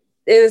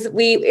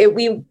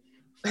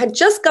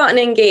just gotten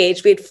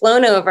engaged. We'd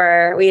flown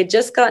over. We had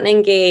just gotten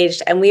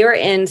engaged, and we were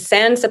in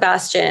San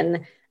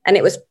Sebastian, and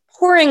it was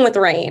pouring with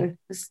rain. It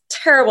was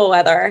terrible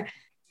weather.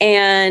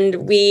 And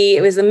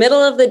it was the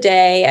middle of the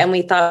day, and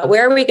we thought,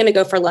 where are we going to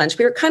go for lunch?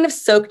 We were kind of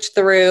soaked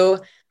through,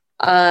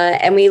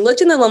 and we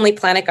looked in the Lonely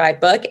Planet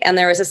guidebook, and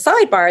there was a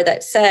sidebar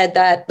that said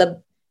that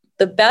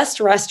the best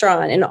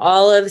restaurant in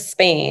all of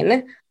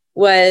Spain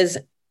was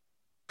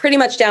pretty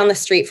much down the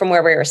street from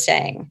where we were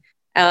staying,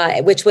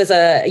 which was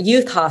a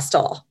youth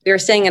hostel. We were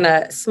staying in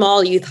a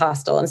small youth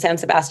hostel in San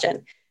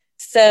Sebastian.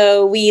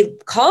 So we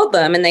called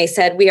them, and they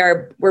said,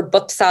 we're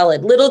booked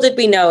solid. Little did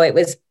we know it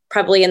was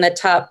probably in the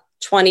top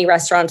 20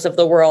 restaurants of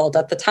the world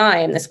at the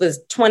time. This was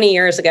 20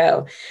 years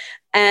ago.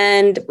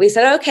 And we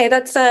said, okay,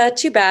 that's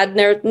too bad.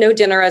 No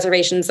dinner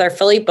reservations. They're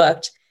fully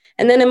booked.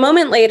 And then a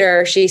moment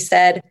later, she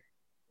said,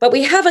 but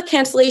we have a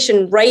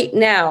cancellation right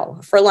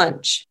now for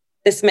lunch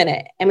this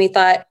minute. And we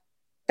thought,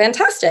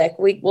 fantastic,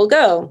 we'll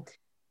go.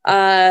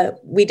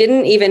 We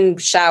didn't even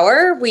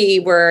shower. We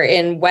were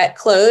in wet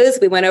clothes.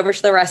 We went over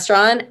to the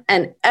restaurant,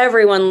 and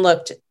everyone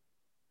looked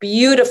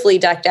beautifully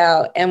decked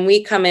out, and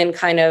we come in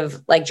kind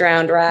of like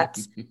drowned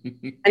rats.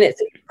 And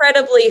it's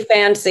incredibly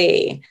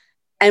fancy.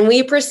 And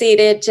we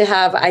proceeded to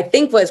have, I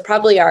think was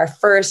probably our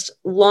first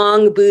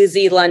long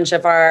boozy lunch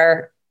of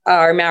our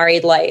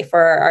married life,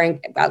 or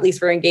at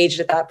least we're engaged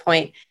at that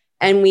point.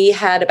 And we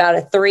had about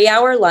a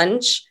 3-hour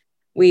lunch.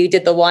 We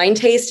did the wine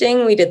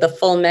tasting. We did the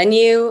full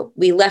menu.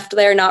 We left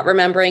there not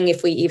remembering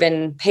if we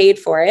even paid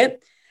for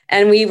it.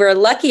 And we were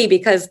lucky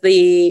because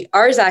the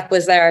Arzak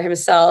was there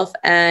himself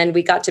and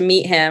we got to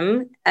meet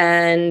him.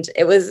 And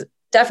it was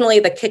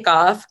definitely the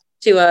kickoff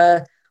to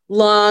a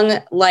long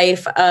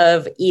life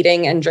of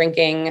eating and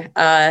drinking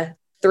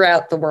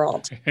throughout the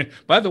world.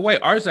 By the way,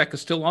 Arzak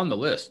is still on the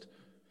list.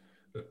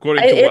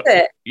 According to what,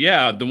 it?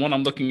 Yeah, the one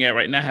I'm looking at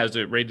right now has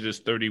it rated as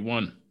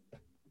 31.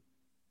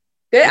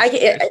 Good.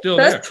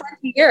 That's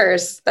 20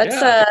 years.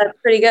 That's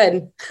pretty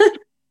good.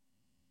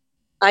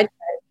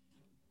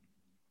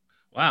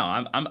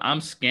 Wow, I'm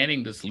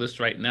scanning this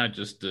list right now,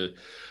 just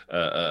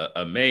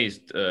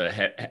amazed.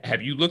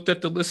 Have you looked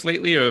at the list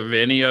lately, or of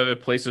any other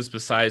places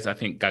besides, I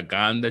think,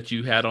 Gagan that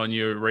you had on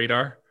your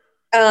radar?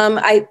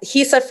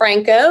 Hisa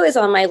Franco is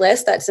on my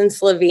list. That's in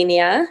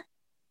Slovenia.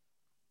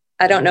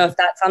 I don't know if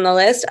that's on the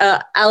list.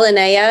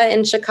 Alinea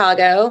in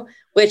Chicago,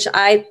 which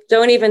I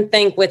don't even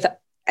think with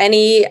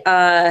any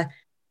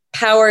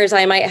powers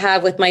I might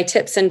have with my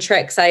tips and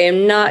tricks, I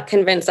am not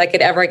convinced I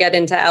could ever get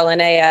into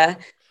Alinea.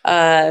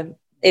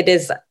 It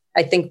is,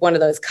 I think, one of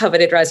those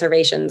coveted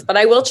reservations, but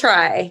I will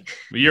try.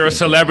 You're a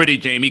celebrity,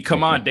 Jamie.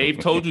 Come on. Dave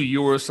told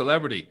you were a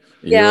celebrity.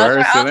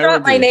 Yeah, I'll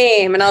drop my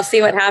name and I'll see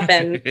what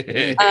happens.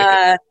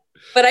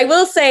 But I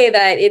will say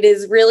that it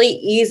is really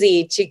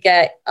easy to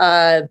get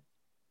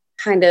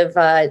kind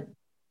of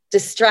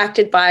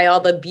distracted by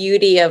all the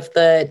beauty of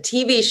the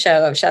TV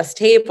show of Chef's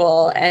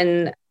Table.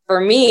 And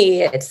for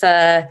me, it's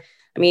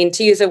I mean,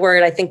 to use a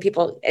word, I think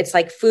people, it's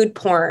like food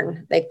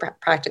porn, they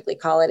practically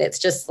call it. It's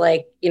just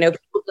like,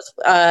 people just,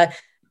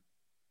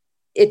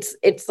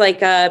 it's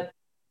like,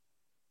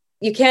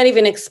 you can't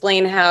even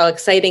explain how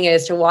exciting it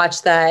is to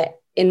watch that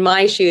in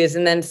my shoes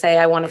and then say,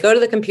 I want to go to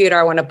the computer,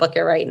 I want to book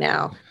it right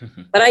now.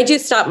 But I do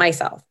stop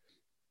myself.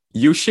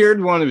 You shared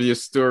one of your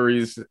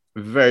stories,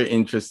 very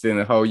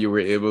interesting, how you were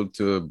able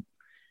to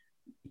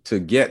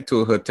get to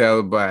a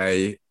hotel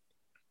by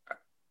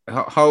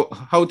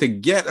how to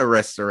get a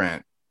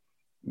restaurant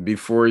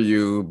before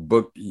you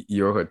book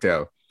your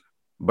hotel.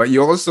 But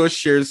you also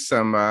shared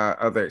some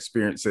other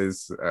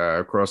experiences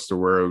across the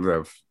world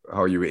of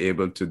how you were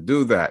able to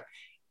do that.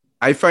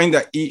 I find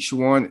that each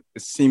one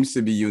seems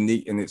to be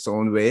unique in its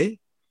own way.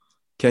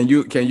 Can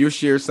you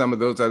share some of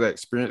those other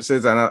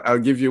experiences? And I'll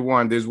give you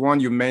one. There's one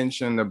you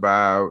mentioned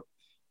about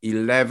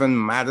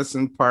 11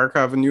 Madison Park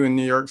Avenue in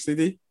New York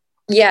City.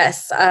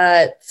 Yes.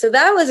 So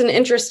that was an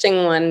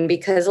interesting one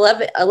because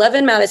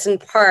 11 Madison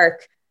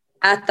Park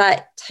at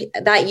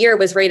that year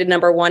was rated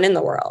 #1 in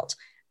the world.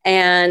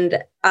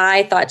 And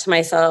I thought to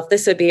myself,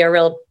 this would be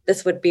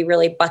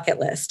really bucket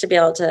list to be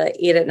able to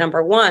eat at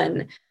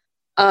 #1.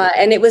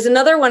 And it was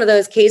another one of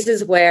those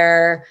cases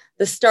where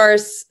the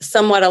stars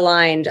somewhat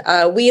aligned.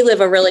 We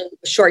live a really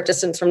short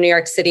distance from New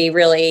York City.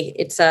 Really,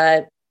 it's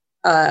a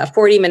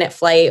 40-minute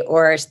flight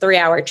or a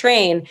 3-hour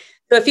train.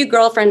 So a few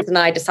girlfriends and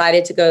I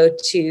decided to go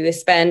to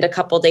spend a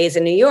couple days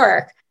in New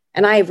York.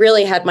 And I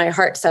really had my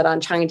heart set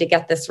on trying to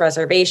get this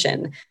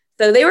reservation.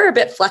 So they were a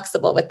bit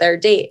flexible with their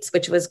dates,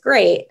 which was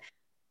great.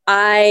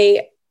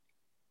 I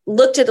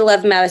looked at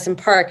 11 Madison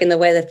Park, and the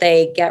way that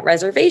they get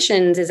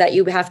reservations is that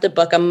you have to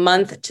book a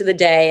month to the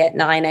day at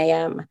 9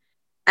 a.m.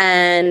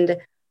 And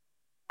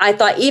I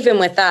thought even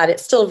with that,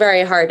 it's still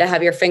very hard to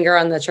have your finger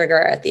on the trigger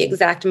at the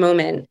exact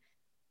moment.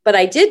 But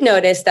I did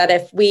notice that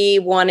if we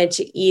wanted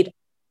to eat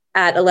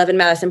at 11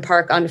 Madison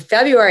Park on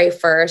February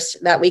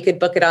 1st, that we could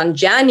book it on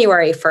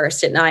January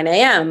 1st at 9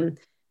 a.m.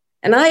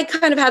 And I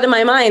kind of had in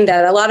my mind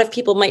that a lot of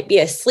people might be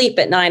asleep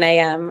at 9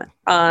 a.m.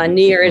 on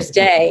New Year's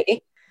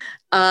Day.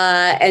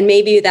 And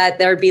maybe that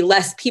there'd be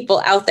less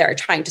people out there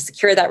trying to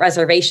secure that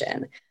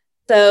reservation.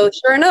 So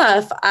sure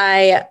enough,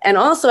 I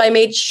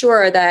made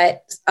sure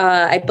that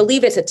I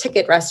believe it's a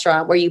ticket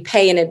restaurant where you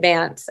pay in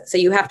advance. So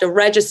you have to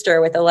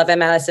register with 11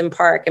 Madison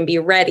Park and be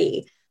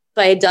ready.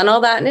 So I had done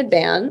all that in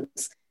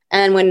advance.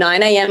 And when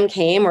 9 a.m.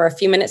 came, or a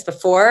few minutes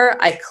before,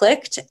 I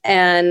clicked,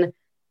 and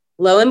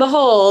lo and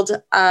behold,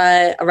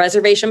 a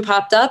reservation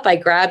popped up. I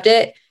grabbed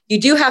it. You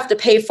do have to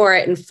pay for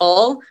it in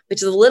full,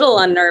 which is a little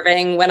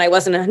unnerving when I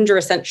wasn't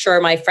 100%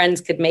 sure my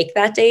friends could make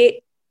that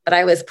date, but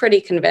I was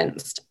pretty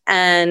convinced.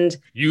 And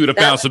you would have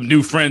found some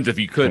new friends if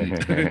you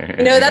couldn't.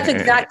 That's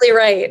exactly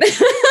right. But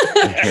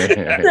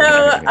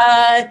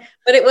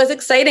it was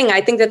exciting.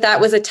 I think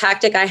that was a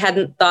tactic I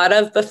hadn't thought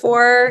of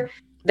before,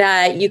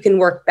 that you can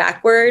work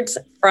backwards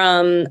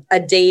from a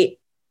date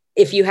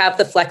if you have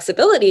the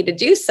flexibility to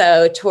do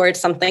so towards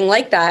something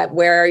like that,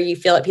 where you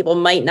feel that people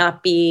might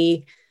not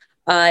be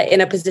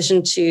in a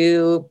position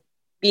to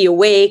be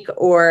awake,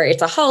 or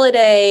it's a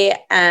holiday.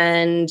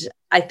 And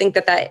I think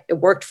that it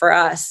worked for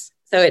us.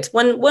 So it's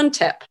one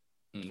tip.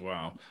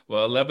 Wow.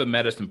 Well, 11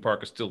 Madison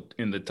Park is still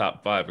in the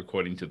top 5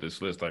 according to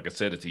this list. Like I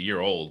said, it's a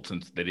year old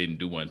since they didn't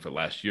do one for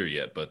last year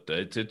yet, but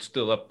it's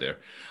still up there.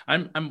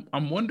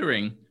 I'm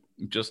wondering,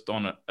 just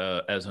on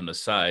as an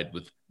aside,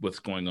 with what's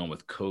going on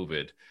with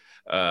COVID,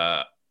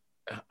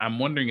 I'm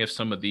wondering if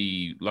some of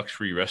the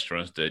luxury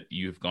restaurants that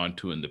you've gone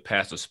to in the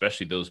past,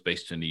 especially those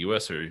based in the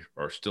U.S.,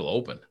 are still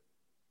open.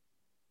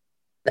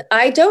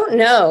 I don't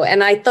know.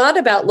 And I thought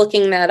about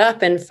looking that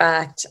up. In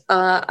fact,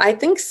 I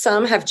think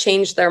some have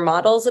changed their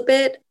models a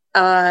bit.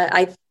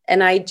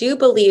 I do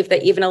believe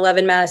that even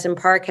 11 Madison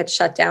Park had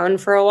shut down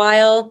for a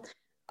while.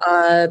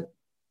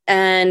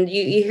 And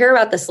you hear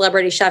about the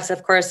celebrity chefs,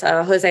 of course,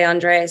 Jose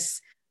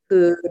Andres,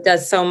 who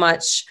does so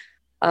much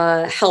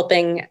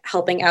helping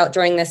out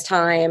during this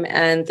time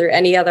and through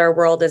any other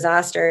world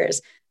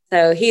disasters.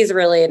 So he's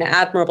really an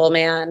admirable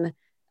man.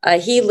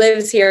 He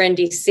lives here in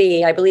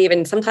DC, I believe,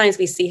 and sometimes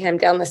we see him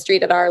down the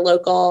street at our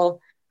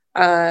local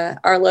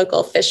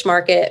fish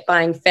market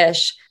buying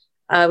fish.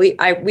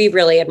 We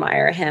really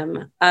admire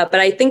him. But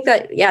I think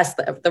that, yes,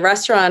 the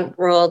restaurant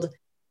world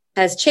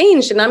has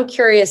changed. And I'm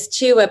curious,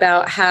 too,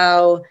 about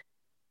how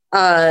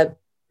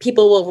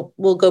people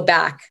will go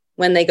back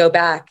when they go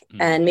back.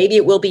 Mm-hmm. And maybe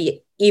it will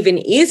be even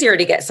easier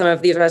to get some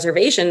of these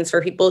reservations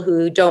for people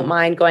who don't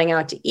mind going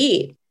out to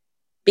eat,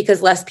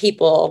 because less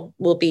people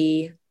will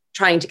be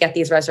trying to get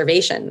these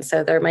reservations.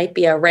 So there might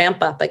be a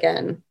ramp up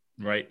again.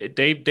 Right.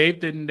 Dave,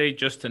 didn't they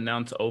just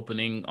announce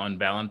opening on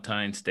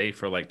Valentine's Day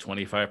for like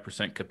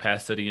 25%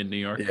 capacity in New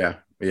York? Yeah,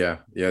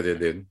 they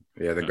did.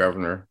 Yeah, the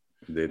governor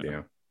did,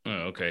 yeah.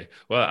 Oh, okay.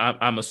 Well,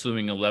 I'm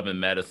assuming 11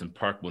 Madison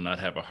Park will not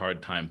have a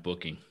hard time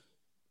booking.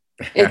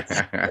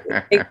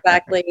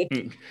 Exactly.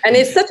 And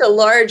it's such a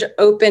large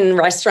open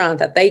restaurant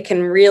that they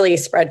can really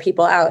spread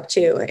people out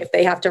too if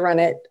they have to run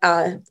it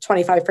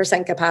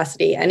 25%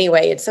 capacity.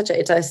 Anyway, it's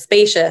a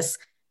spacious,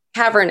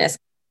 cavernous,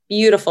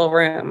 beautiful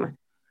room.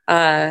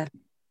 I've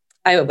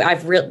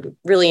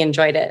really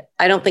enjoyed it.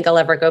 I don't think I'll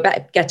ever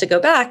get to go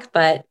back,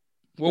 but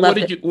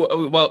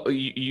well,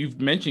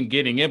 you've mentioned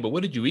getting in, but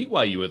what did you eat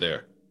while you were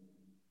there?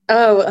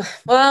 Oh,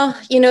 well,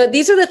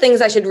 these are the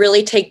things I should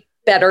really take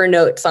better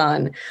notes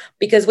on,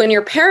 because when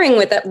you're pairing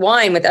with that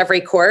wine with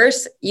every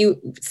course,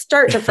 you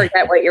start to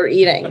forget what you're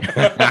eating.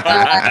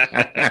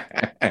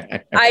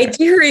 I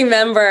do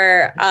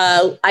remember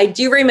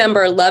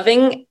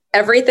loving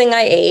everything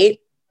I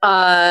ate,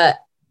 but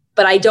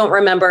I don't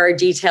remember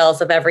details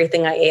of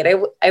everything I ate.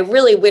 I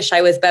really wish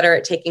I was better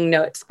at taking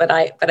notes, but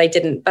I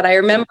didn't. But I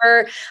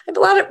remember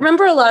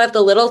a lot of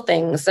the little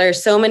things.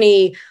 There's so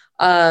many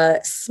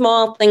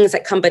small things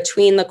that come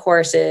between the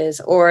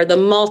courses, or the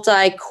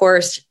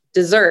multi-course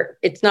dessert.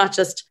 It's not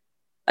just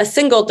a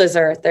single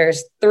dessert.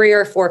 There's 3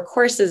 or 4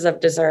 courses of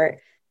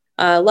dessert.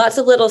 Lots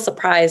of little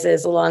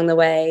surprises along the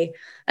way.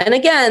 And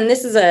again,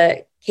 this is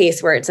a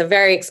case where it's a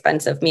very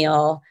expensive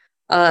meal.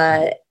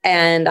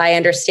 And I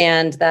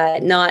understand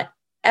that not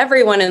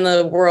everyone in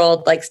the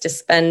world likes to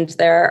spend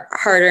their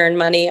hard-earned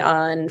money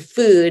on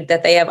food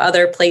that they have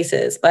other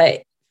places.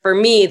 But for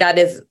me, that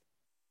is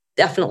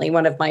definitely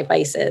one of my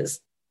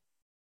vices.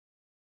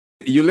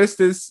 You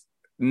listed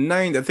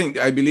 9,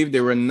 I believe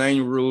there were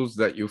 9 rules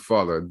that you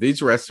followed.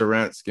 These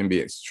restaurants can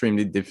be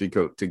extremely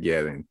difficult to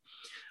get in.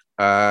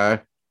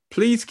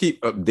 Please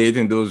keep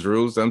updating those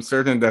rules. I'm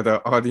certain that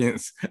our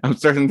audience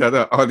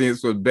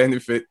will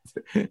benefit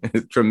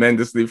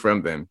tremendously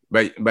from them.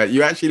 But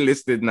you actually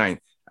listed 9.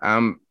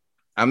 I'm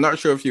not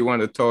sure if you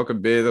want to talk a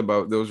bit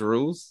about those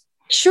rules.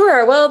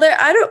 Sure. Well,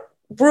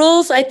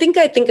 rules. I think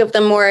of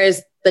them more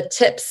as the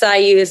tips I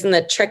use and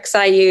the tricks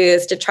I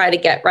use to try to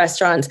get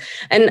restaurants.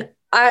 And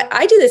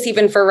I do this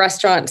even for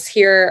restaurants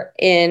here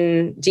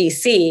in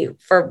DC,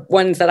 for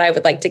ones that I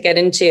would like to get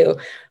into.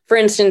 For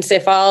instance,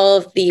 if all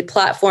of the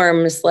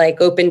platforms like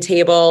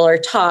OpenTable or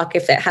Talk,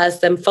 if it has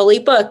them fully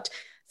booked,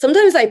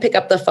 sometimes I pick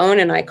up the phone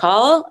and I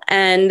call,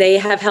 and they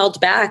have held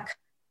back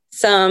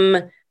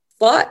some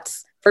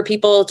slots for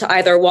people to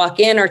either walk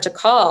in or to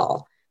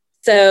call.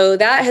 So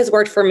that has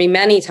worked for me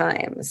many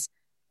times.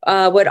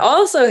 What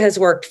also has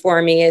worked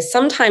for me is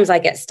sometimes I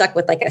get stuck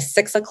with like a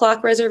 6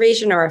 o'clock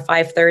reservation or a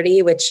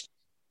 5:30, which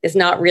is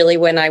not really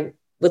when I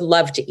would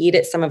love to eat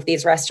at some of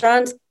these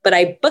restaurants, but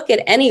I book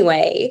it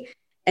anyway.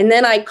 And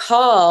then I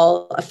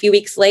call a few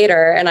weeks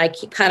later and I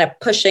keep kind of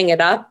pushing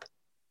it up.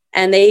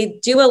 And they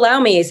do allow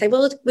me. I say,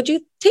 well, would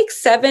you take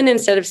 7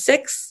 instead of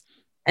 6?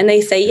 And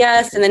they say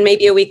yes. And then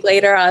maybe a week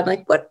later, I'm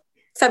like, what,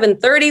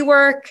 7:30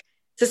 work?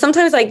 So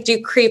sometimes I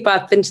do creep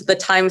up into the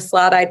time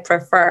slot I'd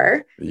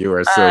prefer. You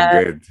are so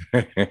good.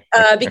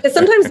 Because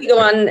sometimes you go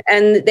on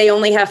and they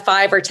only have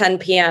 5 or 10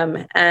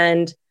 p.m.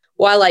 And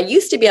while I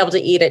used to be able to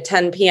eat at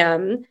 10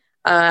 p.m.,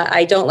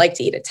 I don't like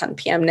to eat at 10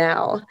 p.m.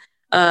 now.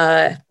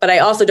 But I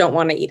also don't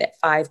want to eat at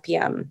 5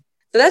 p.m.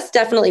 So that's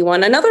definitely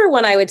one. Another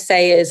one I would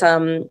say is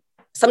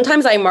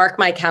sometimes I mark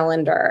my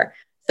calendar.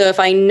 So if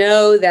I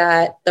know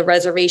that the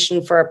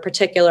reservation for a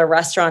particular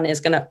restaurant is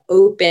going to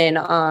open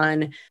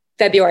on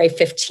February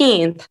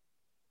 15th,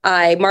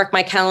 I mark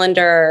my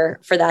calendar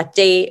for that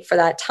date, for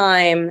that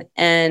time,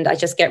 and I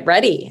just get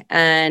ready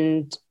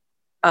and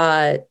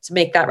to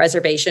make that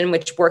reservation,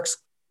 which works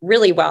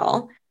really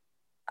well.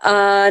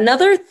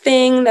 Another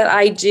thing that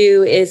I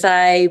do is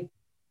I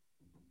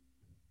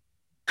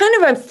kind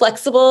of am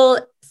flexible.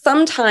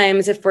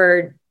 Sometimes if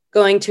we're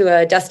going to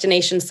a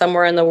destination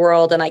somewhere in the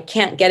world and I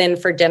can't get in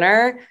for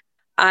dinner,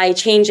 I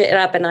change it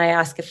up and I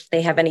ask if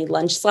they have any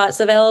lunch slots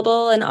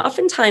available. And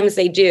oftentimes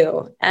they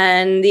do.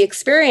 And the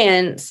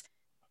experience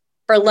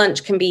for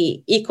lunch can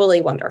be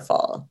equally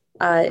wonderful.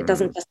 It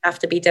doesn't just have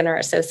to be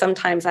dinner. So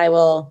sometimes I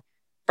will,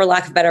 for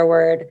lack of a better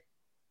word,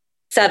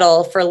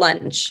 settle for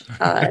lunch.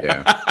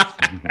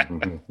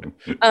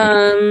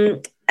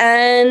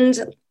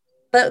 And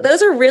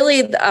those are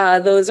really,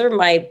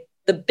 the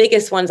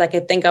biggest ones I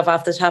could think of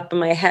off the top of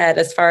my head,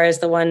 as far as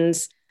the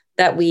ones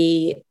that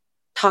we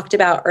talked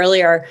about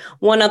earlier.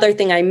 One other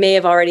thing I may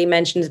have already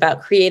mentioned is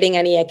about creating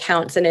any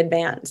accounts in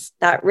advance.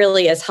 That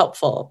really is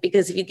helpful,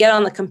 because if you get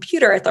on the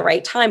computer at the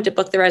right time to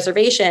book the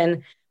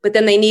reservation, but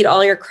then they need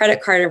all your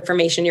credit card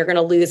information, you're going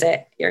to lose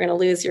it. You're going to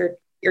lose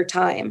your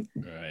time.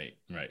 Right.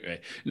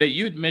 Now,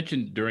 you had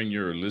mentioned during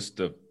your list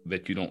of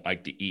that you don't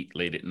like to eat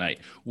late at night.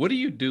 What do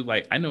you do?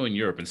 Like, I know in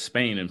Europe and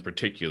Spain in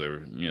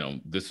particular,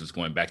 this is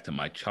going back to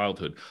my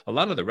childhood. A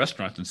lot of the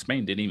restaurants in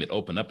Spain didn't even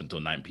open up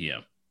until 9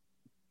 p.m.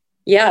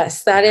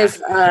 Yes, that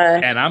is.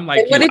 And I'm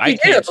like, I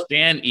can't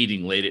stand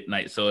eating late at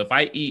night. So if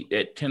I eat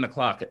at 10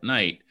 o'clock at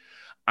night,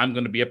 I'm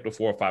going to be up to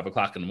 4 or 5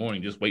 o'clock in the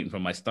morning, just waiting for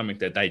my stomach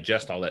to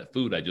digest all that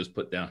food I just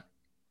put down.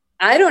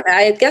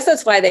 I guess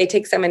that's why they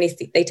take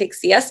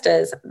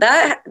siestas.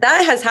 That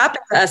has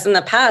happened to us in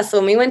the past.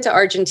 When we went to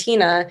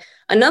Argentina,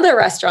 another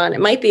restaurant, it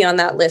might be on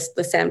that list,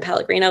 the San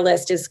Pellegrino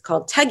list, is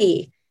called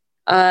Tegui.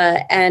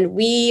 And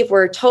we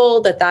were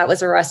told that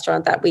was a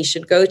restaurant that we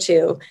should go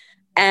to.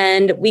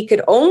 And we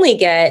could only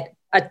get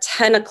a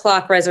 10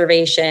 o'clock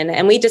reservation,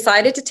 and we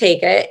decided to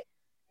take it.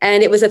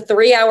 And it was a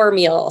 3-hour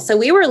meal. So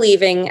we were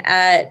leaving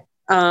at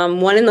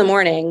 1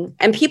 a.m,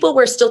 and people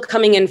were still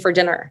coming in for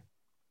dinner,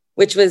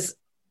 which was,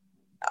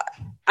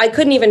 I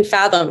couldn't even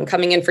fathom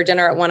coming in for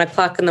dinner at 1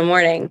 o'clock in the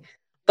morning,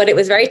 but it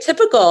was very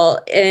typical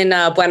in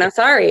Buenos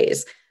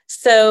Aires.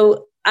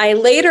 So I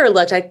later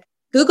looked,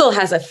 Google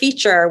has a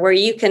feature where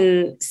you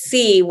can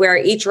see where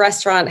each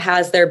restaurant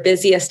has their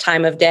busiest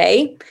time of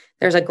day.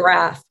 There's a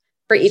graph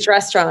for each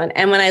restaurant.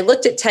 And when I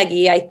looked at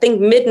Tegui, I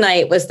think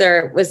midnight was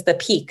the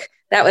peak.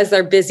 That was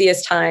their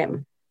busiest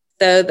time.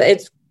 So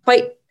it's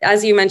quite,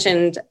 as you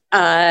mentioned,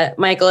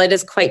 Michael, it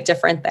is quite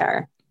different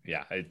there.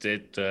 Yeah,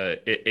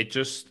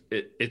 it's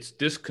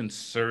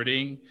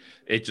disconcerting.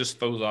 It just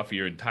throws off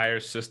your entire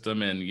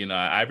system. And,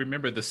 I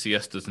remember the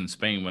siestas in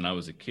Spain when I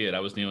was a kid.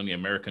 I was the only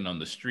American on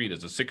the street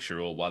as a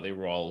 6-year-old while they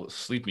were all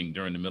sleeping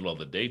during the middle of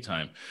the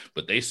daytime.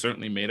 But they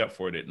certainly made up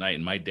for it at night.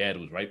 And my dad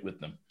was right with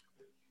them.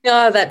 No,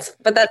 I guess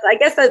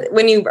that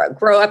when you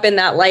grow up in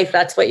that life,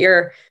 that's what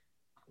you're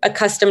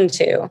accustomed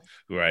to.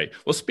 Right.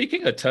 Well,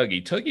 speaking of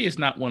Tegui is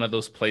not one of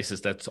those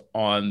places that's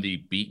on the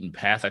beaten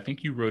path. I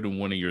think you wrote in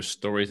one of your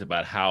stories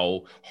about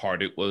how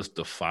hard it was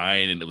to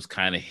find, and it was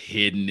kind of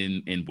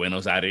hidden in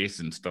Buenos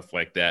Aires and stuff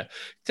like that.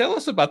 Tell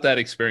us about that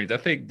experience. I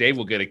think Dave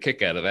will get a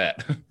kick out of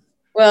that.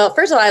 Well,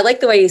 first of all, I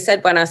like the way you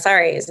said Buenos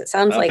Aires. It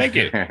sounds like... Thank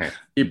you.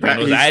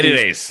 Buenos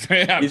Aires.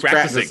 He's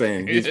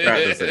practicing. He's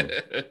practicing.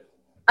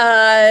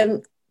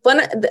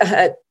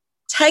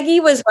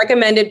 Tegui was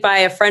recommended by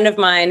a friend of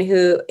mine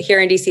here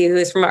in DC, who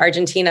is from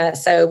Argentina.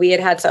 So we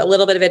had a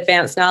little bit of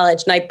advanced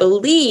knowledge. And I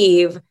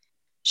believe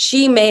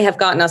she may have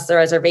gotten us the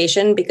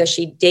reservation because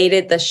she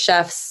dated the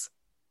chef's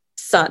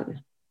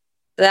son.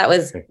 So that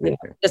was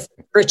just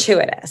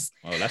gratuitous.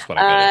 Oh, that's what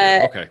I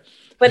got. Okay.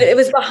 But it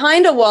was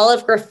behind a wall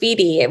of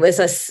graffiti. It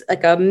was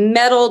a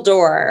metal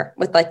door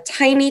with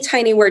tiny,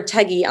 tiny word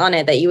Tegui on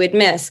it that you would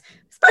miss,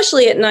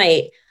 especially at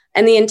night.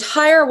 And the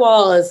entire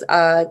wall is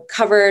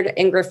covered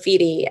in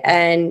graffiti.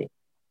 And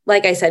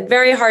like I said,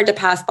 very hard to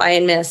pass by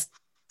and miss,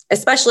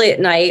 especially at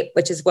night,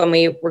 which is when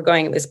we were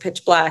going, it was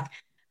pitch black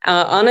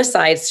on a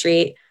side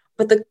street.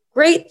 But the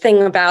great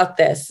thing about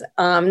this,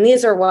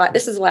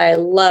 this is why I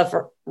love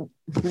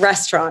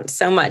restaurants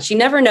so much. You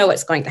never know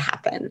what's going to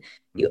happen.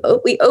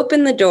 We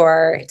open the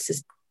door. It's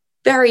this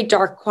very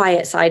dark,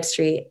 quiet side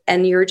street.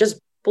 And you're just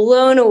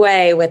blown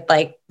away with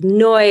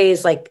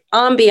noise,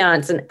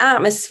 ambiance and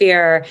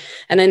atmosphere,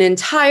 and an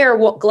entire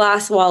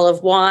glass wall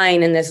of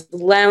wine in this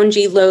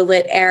loungy, low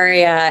lit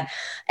area.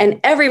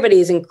 And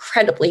everybody's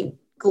incredibly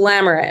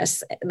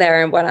glamorous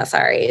there in Buenos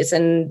Aires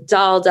and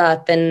dolled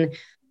up and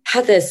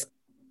had this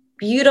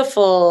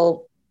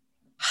beautiful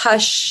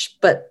hush,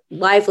 but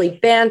lively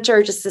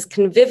banter, just this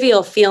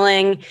convivial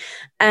feeling.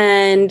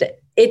 And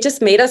it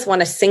just made us want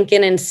to sink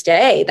in and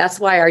stay. That's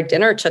why our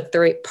dinner took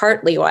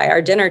partly why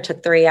our dinner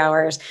took 3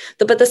 hours.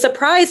 But the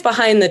surprise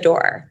behind the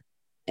door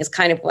is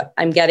kind of what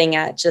I'm getting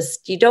at.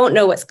 Just, you don't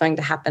know what's going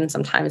to happen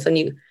sometimes when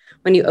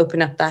you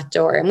open up that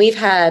door. And we've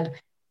had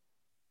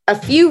a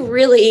few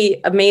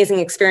really amazing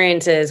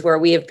experiences where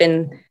we have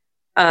been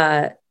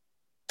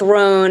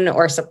thrown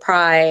or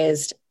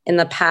surprised in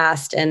the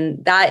past.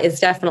 And that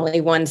is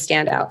definitely one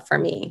standout for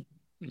me.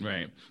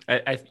 Right.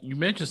 You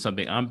mentioned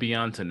something,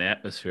 ambiance and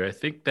atmosphere. I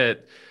think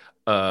that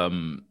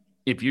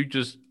if you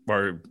just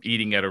are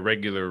eating at a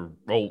regular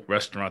old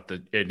restaurant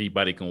that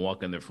anybody can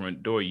walk in the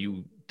front door,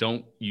 you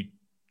don't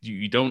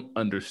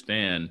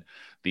understand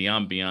the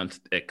ambiance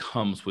that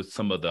comes with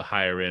some of the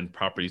higher end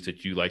properties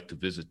that you like to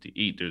visit to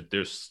eat.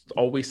 There's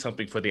always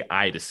something for the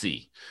eye to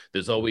see.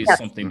 There's always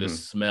something to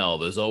smell.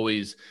 There's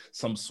always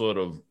some sort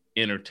of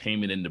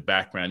entertainment in the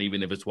background,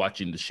 even if it's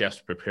watching the chefs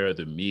prepare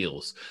the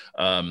meals.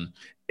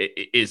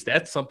 Is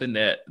that something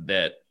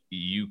that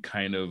you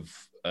kind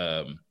of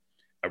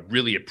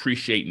really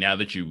appreciate now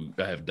that you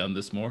have done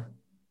this more?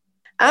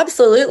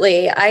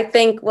 Absolutely. I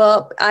think,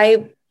 well,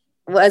 I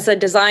was a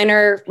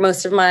designer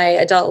most of my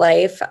adult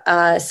life.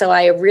 So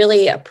I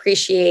really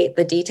appreciate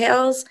the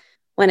details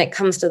when it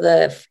comes to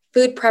the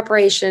food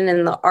preparation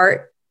and the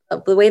art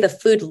of the way the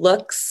food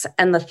looks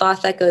and the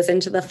thought that goes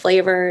into the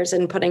flavors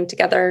and putting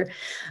together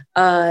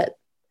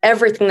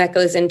everything that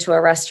goes into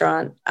a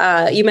restaurant.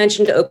 You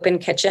mentioned open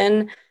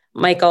kitchen,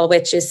 Michael,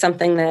 which is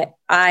something that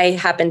I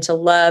happen to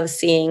love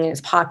seeing.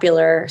 It's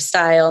popular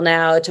style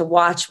now to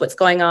watch what's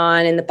going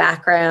on in the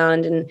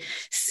background and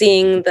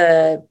seeing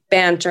the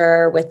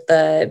banter with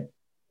the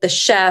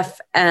chef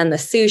and the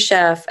sous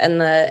chef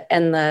and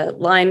the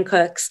line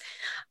cooks.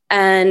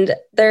 And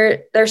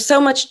there's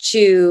so much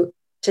to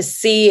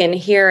see and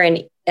hear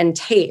and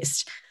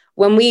taste.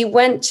 When we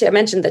went to, I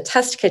mentioned the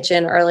test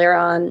kitchen earlier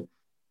on,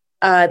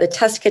 the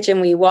test kitchen,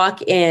 we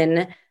walk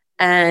in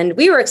and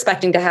we were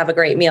expecting to have a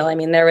great meal. I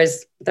mean, there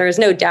was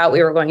no doubt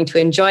we were going to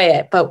enjoy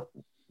it, but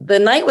the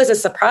night was a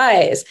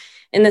surprise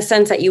in the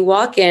sense that you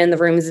walk in, the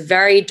room is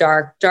very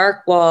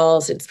dark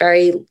walls. It's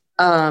very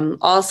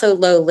also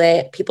low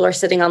lit. People are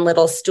sitting on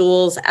little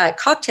stools at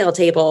cocktail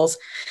tables,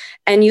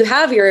 and you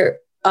have your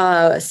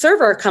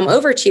server come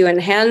over to you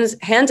and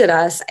handed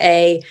us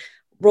a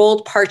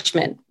rolled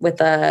parchment with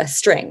a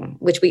string,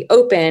 which we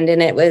opened,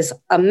 and it was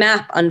a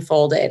map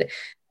unfolded.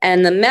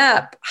 And the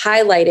map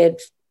highlighted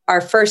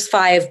our first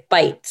 5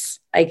 bites,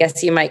 I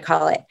guess you might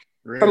call it,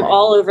 really? From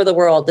all over the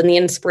world, and the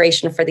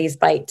inspiration for these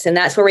bites. And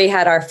that's where we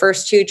had our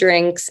first 2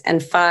 drinks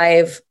and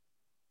 5,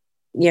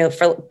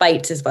 for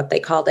bites is what they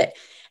called it.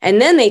 And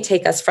then they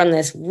take us from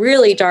this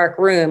really dark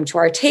room to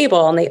our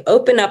table, and they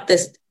open up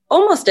this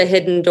almost a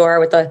hidden door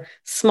with a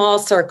small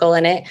circle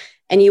in it.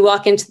 And you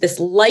walk into this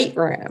light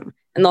room,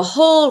 and the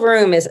whole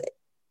room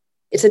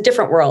it's a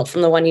different world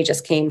from the one you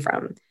just came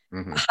from.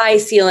 Mm-hmm. High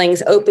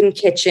ceilings, open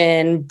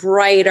kitchen,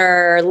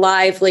 brighter,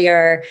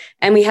 livelier.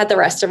 And we had the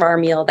rest of our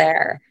meal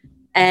there.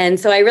 And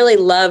so I really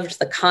loved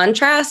the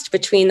contrast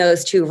between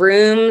those 2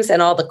 rooms and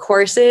all the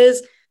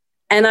courses.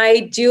 And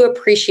I do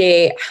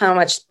appreciate how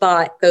much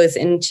thought goes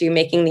into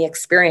making the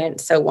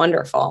experience so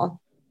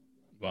wonderful.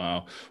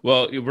 Wow.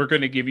 Well, we're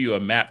going to give you a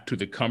map to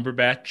the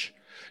Cumberbatch.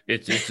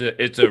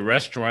 It's a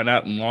restaurant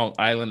out in Long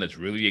Island that's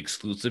really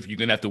exclusive. You're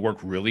gonna have to work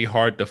really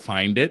hard to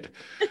find it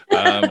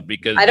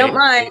because I don't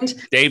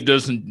mind. Dave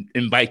doesn't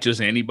invite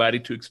just anybody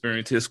to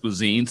experience his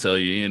cuisine. So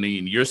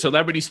your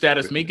celebrity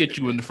status may get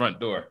you in the front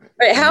door.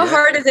 Right. How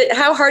hard is it?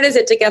 How hard is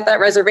it to get that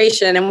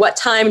reservation? And what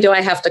time do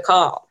I have to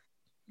call?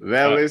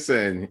 Well,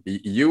 listen,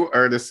 you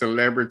are the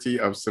celebrity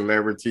of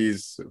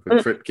celebrities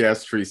with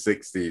Tripcast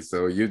 360.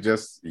 So you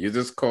just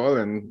call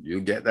and you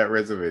get that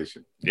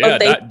reservation. Yeah,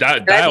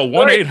 dial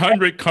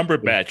 1-800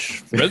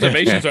 Cumberbatch.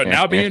 Reservations are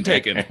now being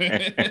taken.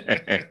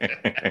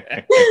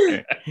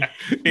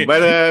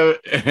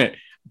 But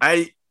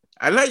I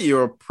like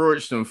your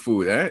approach on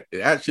food.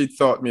 It actually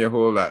taught me a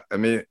whole lot. I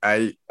mean,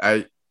 I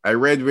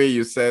read where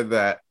you said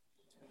that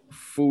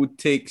food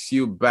takes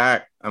you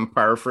back. I'm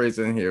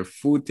paraphrasing here.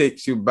 Food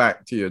takes you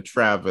back to your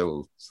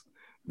travels.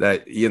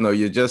 That,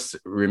 you just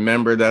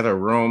remember that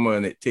aroma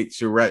and it takes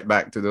you right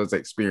back to those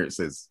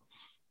experiences.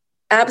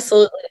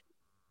 Absolutely.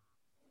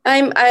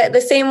 I'm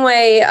the same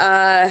way.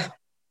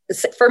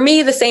 For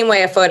me, the same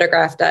way a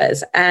photograph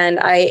does. And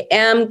I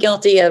am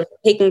guilty of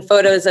taking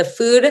photos of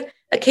food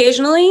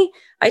occasionally.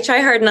 I try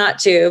hard not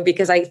to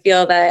because I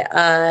feel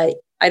that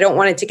I don't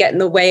want it to get in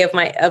the way of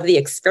the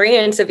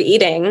experience of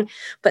eating,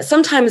 but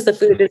sometimes the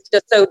food is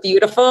just so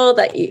beautiful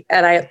that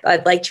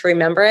I'd like to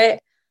remember it.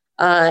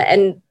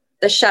 And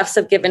the chefs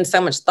have given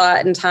so much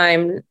thought and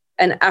time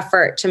and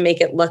effort to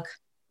make it look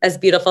as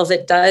beautiful as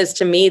it does.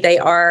 To me, they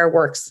are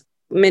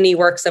mini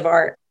works of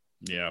art.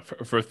 Yeah,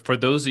 for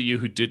those of you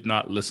who did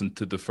not listen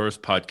to the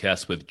first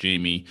podcast with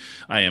Jamie,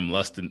 I Am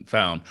Lost and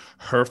Found.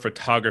 Her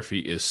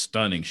photography is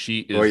stunning. She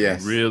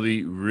is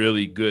really,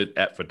 really good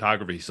at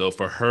photography. So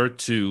for her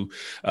to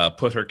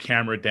put her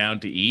camera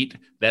down to eat,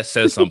 that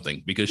says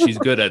something because she's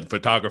good at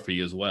photography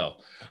as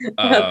well.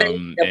 But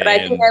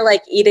I think I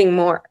like eating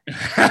more.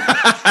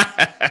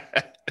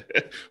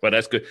 Well,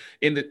 that's good.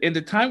 In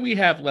the time we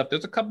have left,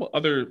 there's a couple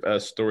other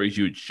stories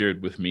you had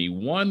shared with me.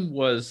 One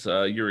was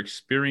your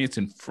experience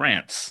in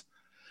France.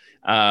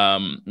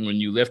 When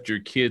you left your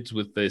kids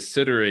with the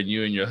sitter and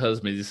you and your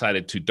husband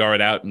decided to dart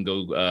out and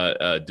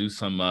go do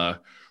some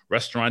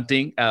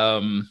restauranting.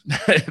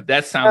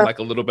 That sounds like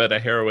a little bit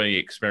of harrowing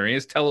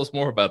experience. Tell us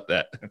more about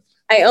that.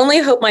 I only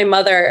hope my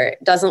mother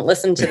doesn't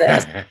listen to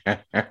this.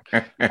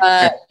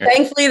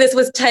 Thankfully, this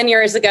was 10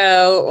 years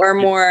ago or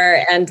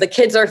more, and the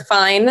kids are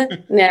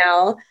fine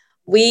now.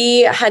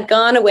 We had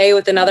gone away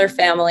with another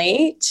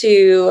family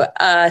to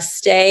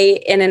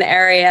stay in an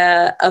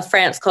area of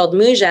France called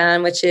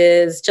Mougins, which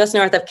is just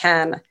north of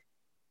Cannes.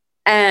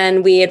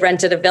 And we had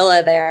rented a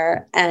villa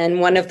there.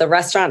 And one of the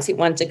restaurants we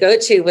wanted to go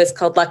to was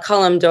called La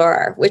Colombe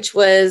d'Or, which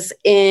was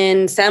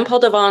in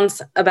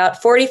Saint-Paul-de-Vence,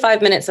 about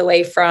 45 minutes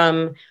away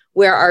from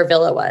where our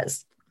villa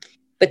was.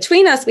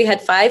 Between us, we had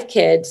 5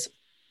 kids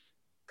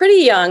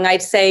pretty young,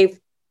 I'd say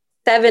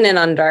 7 and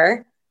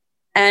under.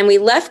 And we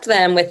left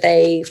them with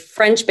a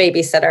French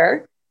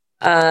babysitter.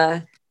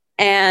 And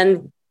I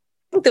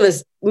think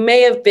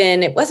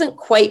it wasn't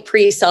quite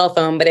pre-cell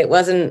phone, but it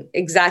wasn't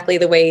exactly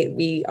the way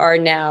we are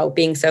now,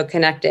 being so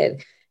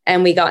connected.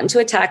 And we got into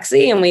a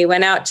taxi and we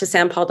went out to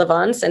Saint Paul de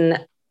Vence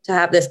and to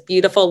have this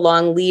beautiful,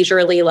 long,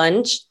 leisurely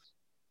lunch.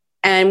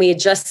 And we had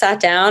just sat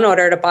down,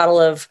 ordered a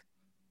bottle of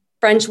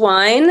French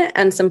wine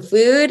and some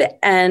food.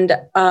 And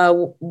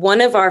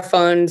one of our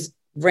phones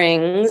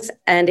rings,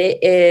 and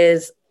it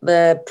is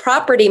the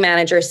property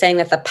manager saying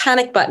that the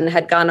panic button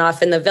had gone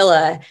off in the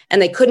villa and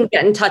they couldn't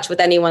get in touch with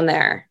anyone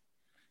there.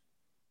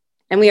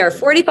 And we are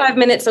 45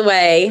 minutes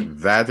away.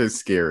 That is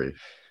scary.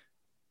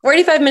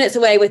 45 minutes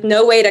away with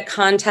no way to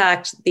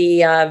contact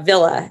the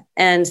villa.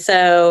 And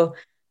so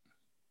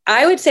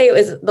I would say it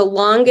was the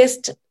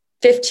longest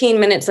 15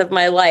 minutes of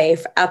my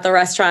life at the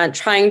restaurant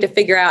trying to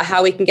figure out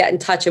how we can get in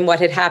touch and what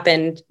had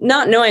happened,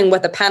 not knowing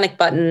what the panic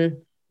button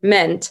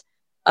meant.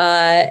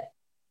 But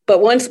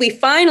once we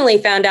finally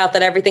found out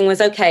that everything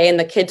was okay and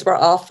the kids were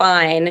all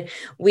fine,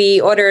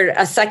 we ordered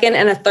a second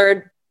and a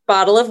third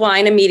bottle of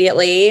wine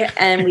immediately.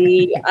 And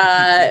we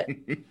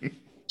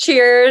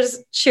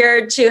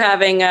cheered to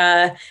having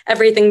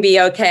everything be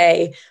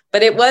okay.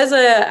 But it was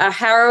a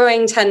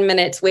harrowing 10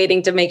 minutes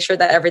waiting to make sure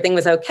that everything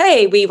was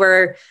okay. We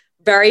were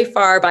very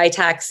far by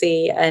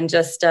taxi, and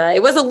just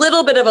it was a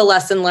little bit of a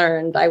lesson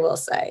learned, I will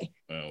say.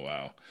 Oh,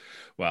 wow.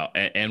 Wow.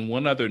 And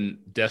one other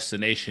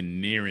destination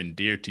near and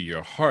dear to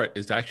your heart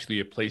is actually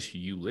a place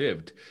you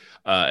lived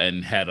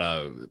and had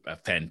a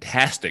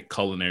fantastic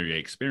culinary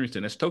experience,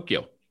 and it's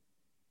Tokyo.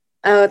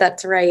 Oh,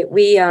 that's right.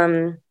 We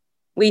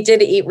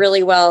did eat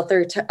really well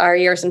through our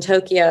years in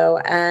Tokyo.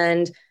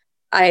 And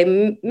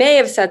I may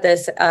have said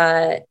this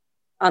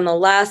on the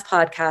last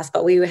podcast,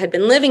 but we had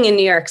been living in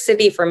New York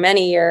City for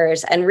many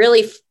years and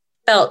really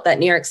felt that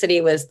New York City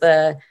was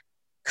the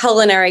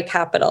culinary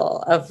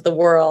capital of the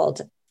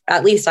world.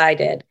 At least I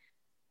did.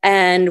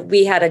 And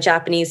we had a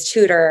Japanese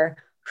tutor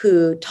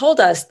who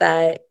told us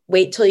that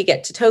wait till you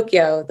get to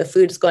Tokyo, the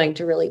food's going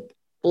to really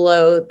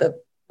blow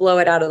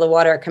it out of the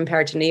water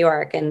compared to New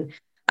York. And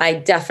I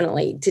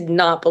definitely did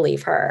not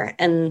believe her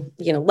and,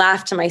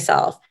 laughed to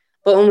myself.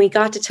 But when we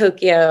got to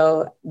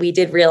Tokyo, we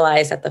did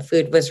realize that the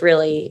food was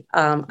really,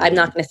 I'm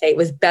not going to say it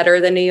was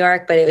better than New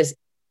York, but it was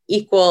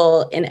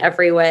equal in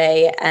every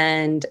way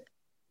and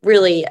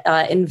really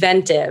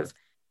inventive.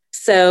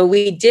 So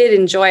we did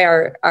enjoy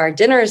our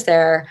dinners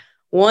there.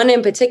 One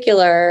in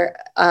particular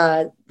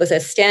was a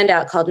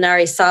standout called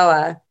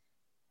Narisawa.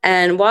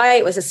 And why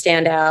it was a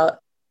standout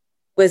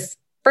was,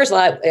 first of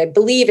all, I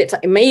believe it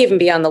may even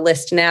be on the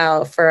list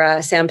now for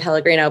San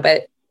Pellegrino,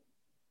 but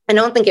I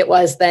don't think it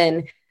was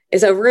then,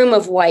 is a room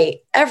of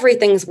white.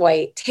 Everything's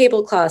white,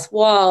 tablecloths,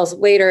 walls,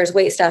 waiters,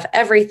 waitstaff,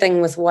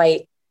 everything was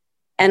white.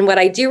 And what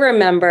I do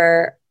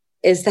remember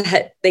is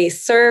that they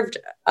served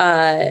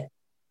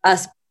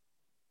us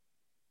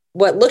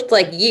what looked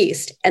like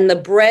yeast, and the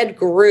bread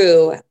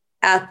grew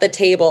at the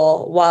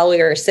table while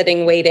we were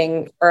sitting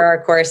waiting for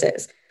our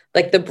courses.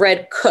 Like the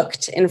bread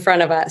cooked in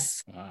front of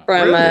us. Wow.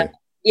 From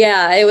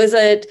yeah, it was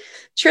a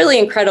truly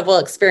incredible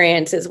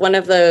experience. It's one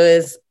of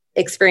those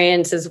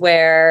experiences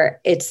where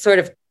it's sort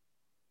of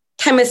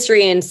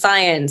chemistry and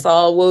science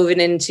all woven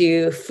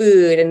into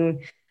food and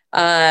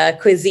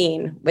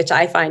cuisine, which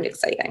I find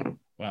exciting.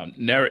 Wow.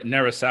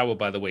 Narisawa,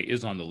 by the way,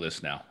 is on the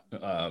list now.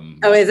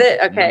 Oh, is it?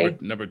 Okay.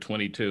 Number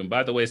 22. And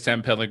by the way,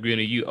 San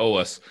Pellegrino, you owe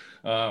us.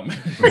 I'm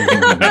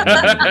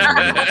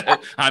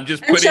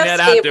just putting that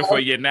out there for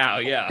you now.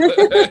 Yeah.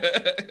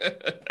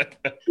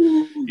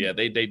 Yeah,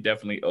 they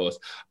definitely owe us.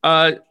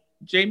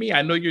 Jamie,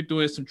 I know you're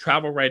doing some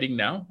travel writing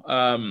now.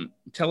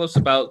 Tell us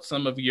about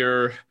some of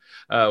your,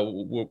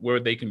 where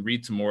they can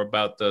read some more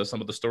about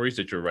some of the stories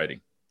that you're writing.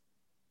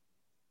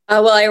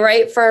 Well, I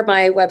write for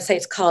my website.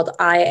 It's called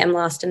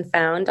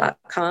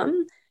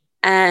IamLostandFound.com.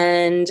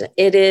 And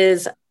it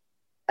is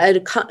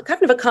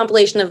kind of a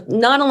compilation of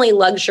not only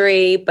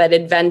luxury, but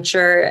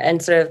adventure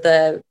and sort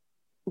of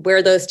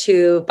where those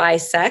two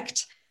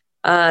bisect.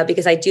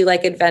 Because I do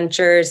like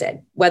adventures,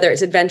 whether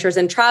it's adventures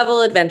in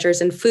travel, adventures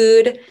in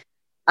food,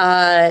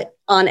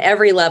 on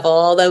every level.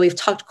 Although we've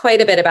talked quite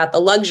a bit about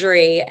the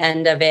luxury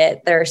end of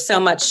it, there's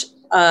so much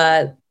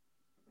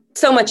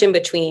in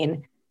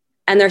between.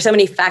 And there's so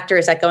many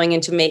factors that going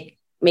into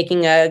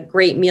making a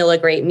great meal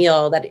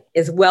that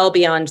is well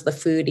beyond the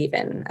food,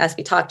 even as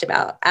we talked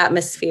about,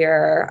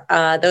 atmosphere,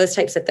 those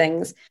types of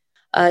things.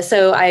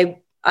 So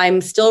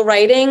I'm still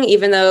writing,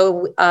 even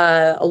though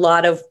a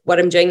lot of what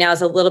I'm doing now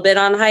is a little bit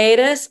on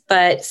hiatus,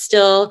 but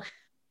still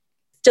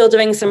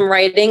doing some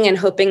writing and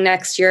hoping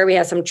next year we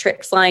have some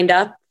trips lined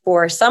up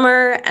for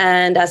summer.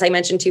 And as I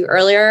mentioned to you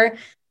earlier,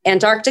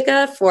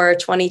 Antarctica for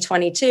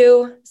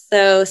 2022.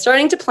 So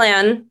starting to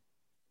plan.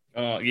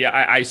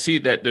 Yeah, I see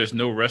that there's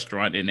no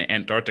restaurant in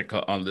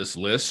Antarctica on this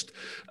list.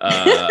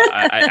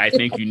 I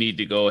think you need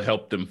to go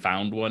help them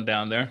found one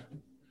down there.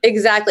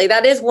 Exactly.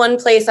 That is one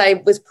place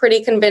I was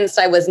pretty convinced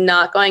I was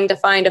not going to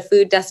find a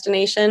food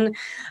destination,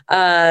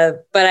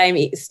 but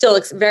I'm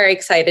still very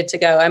excited to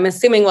go. I'm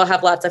assuming we'll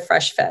have lots of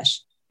fresh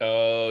fish.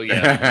 Oh,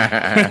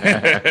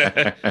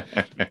 yeah.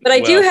 But I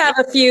do have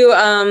a few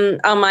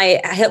on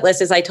my hit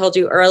list, as I told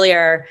you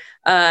earlier,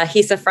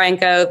 Hisa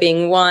Franco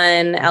being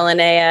one,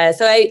 Alinea.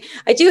 So I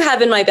do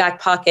have in my back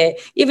pocket,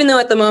 even though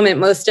at the moment,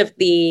 most of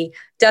the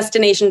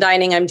destination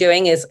dining I'm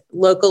doing is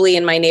locally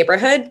in my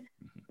neighborhood,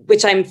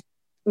 which I'm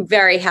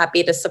very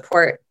happy to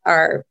support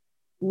our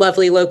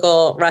lovely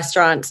local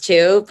restaurants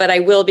too. But I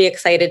will be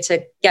excited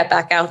to get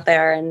back out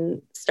there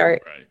and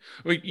start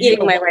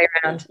eating my way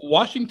around.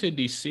 Washington,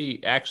 D.C.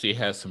 actually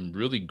has some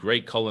really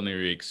great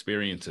culinary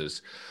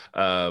experiences.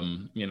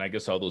 I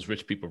guess all those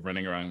rich people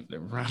running around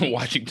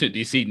Washington,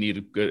 D.C.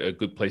 need a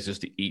good places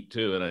to eat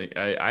too. And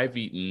I've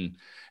eaten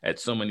at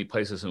so many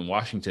places in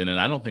Washington, and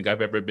I don't think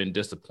I've ever been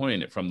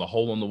disappointed, from the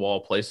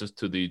hole-in-the-wall places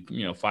to the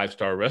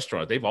 5-star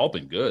restaurant. They've all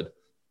been good.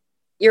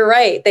 You're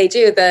right. They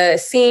do. The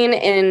scene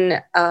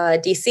in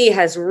DC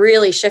has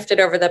really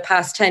shifted over the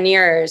past 10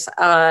 years.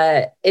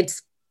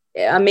 It's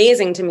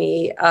amazing to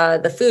me.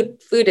 The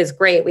food is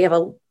great. We have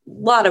a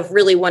lot of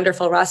really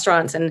wonderful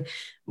restaurants, and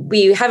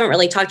we haven't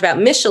really talked about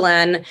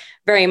Michelin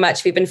very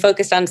much. We've been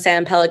focused on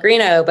San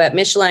Pellegrino, but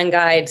Michelin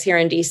guides here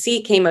in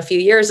DC came a few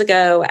years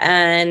ago,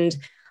 and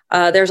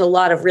there's a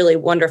lot of really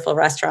wonderful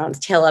restaurants: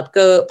 Tail Up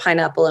Goat,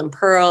 Pineapple and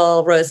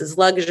Pearl, Rose's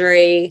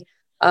Luxury.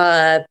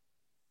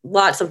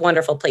 Lots of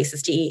wonderful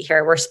places to eat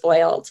here. We're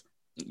spoiled.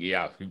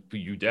 Yeah,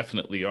 you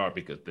definitely are,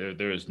 because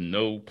there is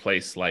no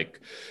place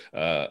like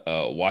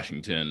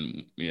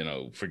Washington.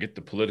 Forget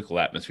the political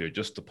atmosphere,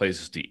 just the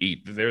places to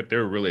eat. There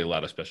are really a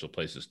lot of special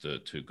places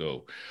to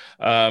go.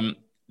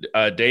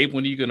 Dave,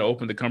 when are you going to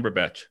open the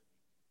Cumberbatch?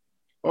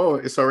 Oh,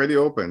 it's already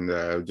open.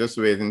 Just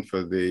waiting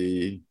for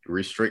the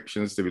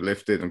restrictions to be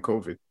lifted on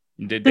COVID.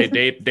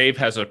 Dave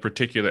has a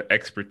particular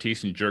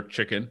expertise in jerk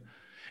chicken.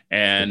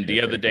 And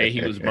the other day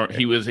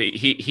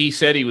he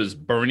said he was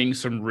burning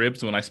some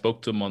ribs when I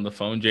spoke to him on the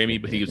phone, Jamie,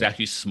 but he was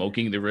actually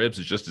smoking the ribs.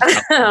 It's just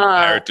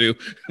prior to.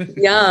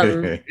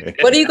 Yum.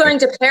 What are you going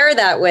to pair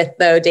that with,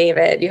 though,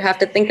 David? You have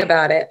to think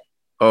about it.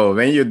 Oh,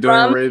 when you're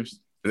doing ribs,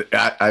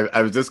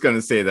 I was just going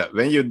to say that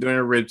when you're doing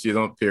ribs, you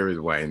don't pair with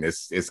wine.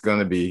 It's going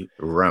to be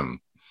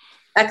rum.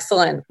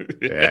 Excellent.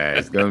 Yeah,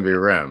 it's going to be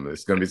rum.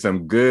 It's going to be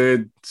some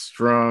good,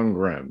 strong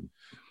rum.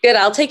 Good.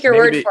 I'll take your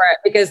word for it,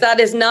 because that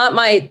is not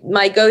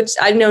my go-to.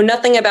 I know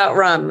nothing about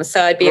rum,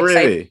 so I'd be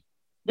excited.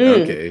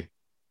 Really? Okay.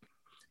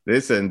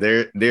 Listen,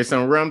 there's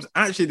some rums.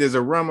 Actually, there's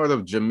a rum out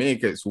of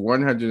Jamaica. It's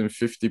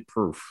 150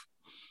 proof.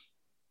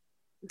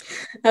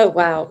 Oh,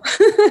 wow.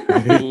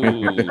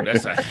 Ooh,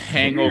 that's a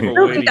hangover. I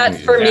don't think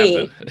that's for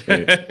me.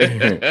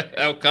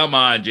 Oh, come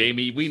on,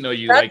 Jamie. We know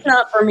you That's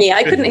not for me.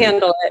 I couldn't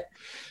handle it.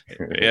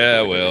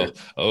 Yeah, well,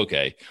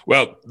 okay.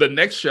 Well, the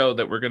next show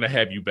that we're going to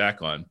have you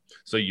back on,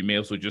 so you may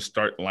as well just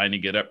start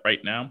lining it up right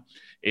now,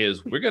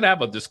 is we're going to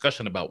have a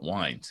discussion about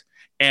wines.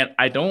 And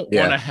I don't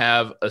want to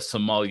have a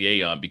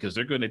sommelier on, because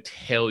they're going to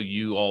tell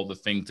you all the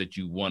things that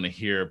you want to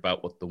hear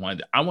about what the wine.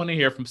 I want to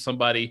hear from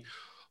somebody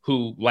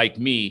who, like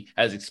me,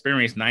 has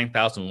experienced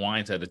 9,000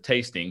 wines at a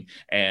tasting,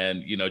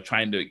 and,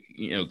 trying to,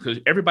 because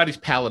everybody's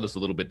palate is a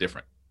little bit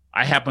different.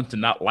 I happen to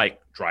not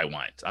like dry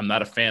wines. I'm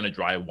not a fan of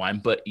dry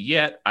wine, but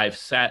yet I've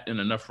sat in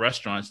enough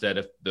restaurants that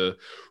if the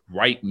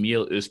right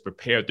meal is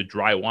prepared, the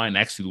dry wine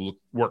actually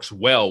works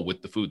well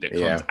with the food that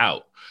comes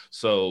out.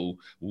 So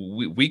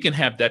we can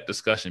have that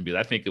discussion, because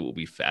I think it will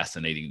be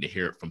fascinating to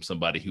hear it from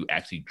somebody who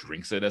actually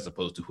drinks it as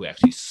opposed to who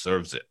actually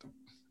serves it.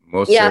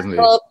 Most certainly.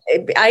 Well,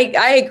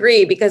 I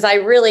agree, because I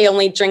really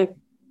only drink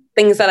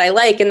things that I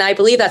like, and I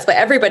believe that's what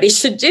everybody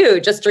should do.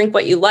 Just drink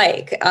what you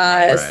like.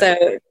 Right.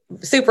 So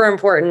super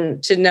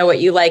important to know what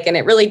you like, and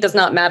it really does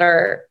not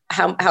matter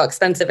how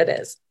expensive it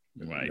is.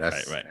 Right.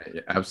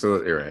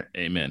 Absolutely right.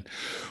 Amen.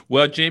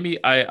 Well,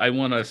 Jamie, I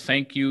want to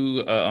thank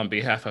you on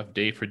behalf of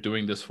Dave for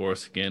doing this for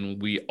us again.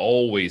 We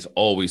always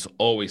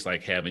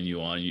like having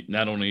you on.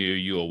 Not only are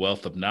you a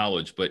wealth of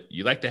knowledge, but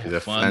you like to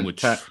have fun.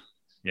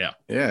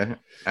 Yeah.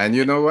 And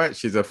you know what?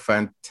 She's a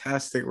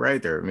fantastic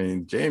writer. I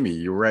mean, Jamie,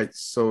 you write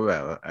so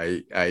well.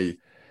 I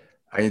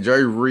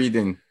enjoy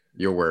reading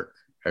your work.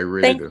 I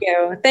really do.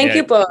 Thank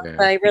you both. Yeah.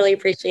 I really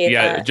appreciate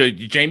that.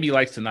 Jamie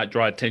likes to not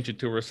draw attention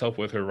to herself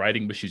with her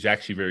writing, but she's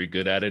actually very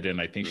good at it, and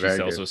I think she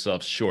sells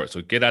herself short.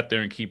 So get out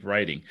there and keep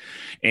writing.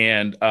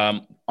 And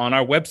on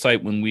our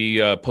website, when we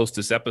post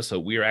this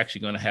episode, we are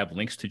actually going to have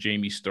links to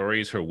Jamie's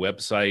stories, her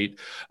website,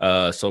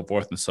 so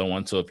forth and so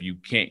on. So if you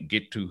can't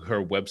get to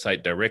her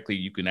website directly,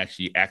 you can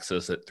actually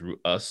access it through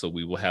us. So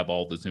we will have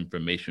all this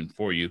information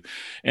for you.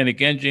 And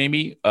again,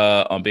 Jamie,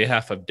 on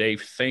behalf of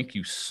Dave, thank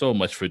you so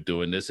much for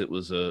doing this. It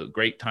was a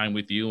great time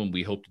with you, and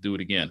we hope to do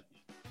it again.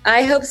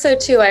 I hope so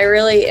too. I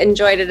really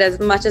enjoyed it as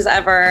much as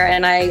ever,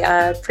 and I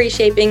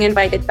appreciate being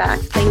invited back.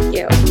 Thank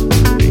you.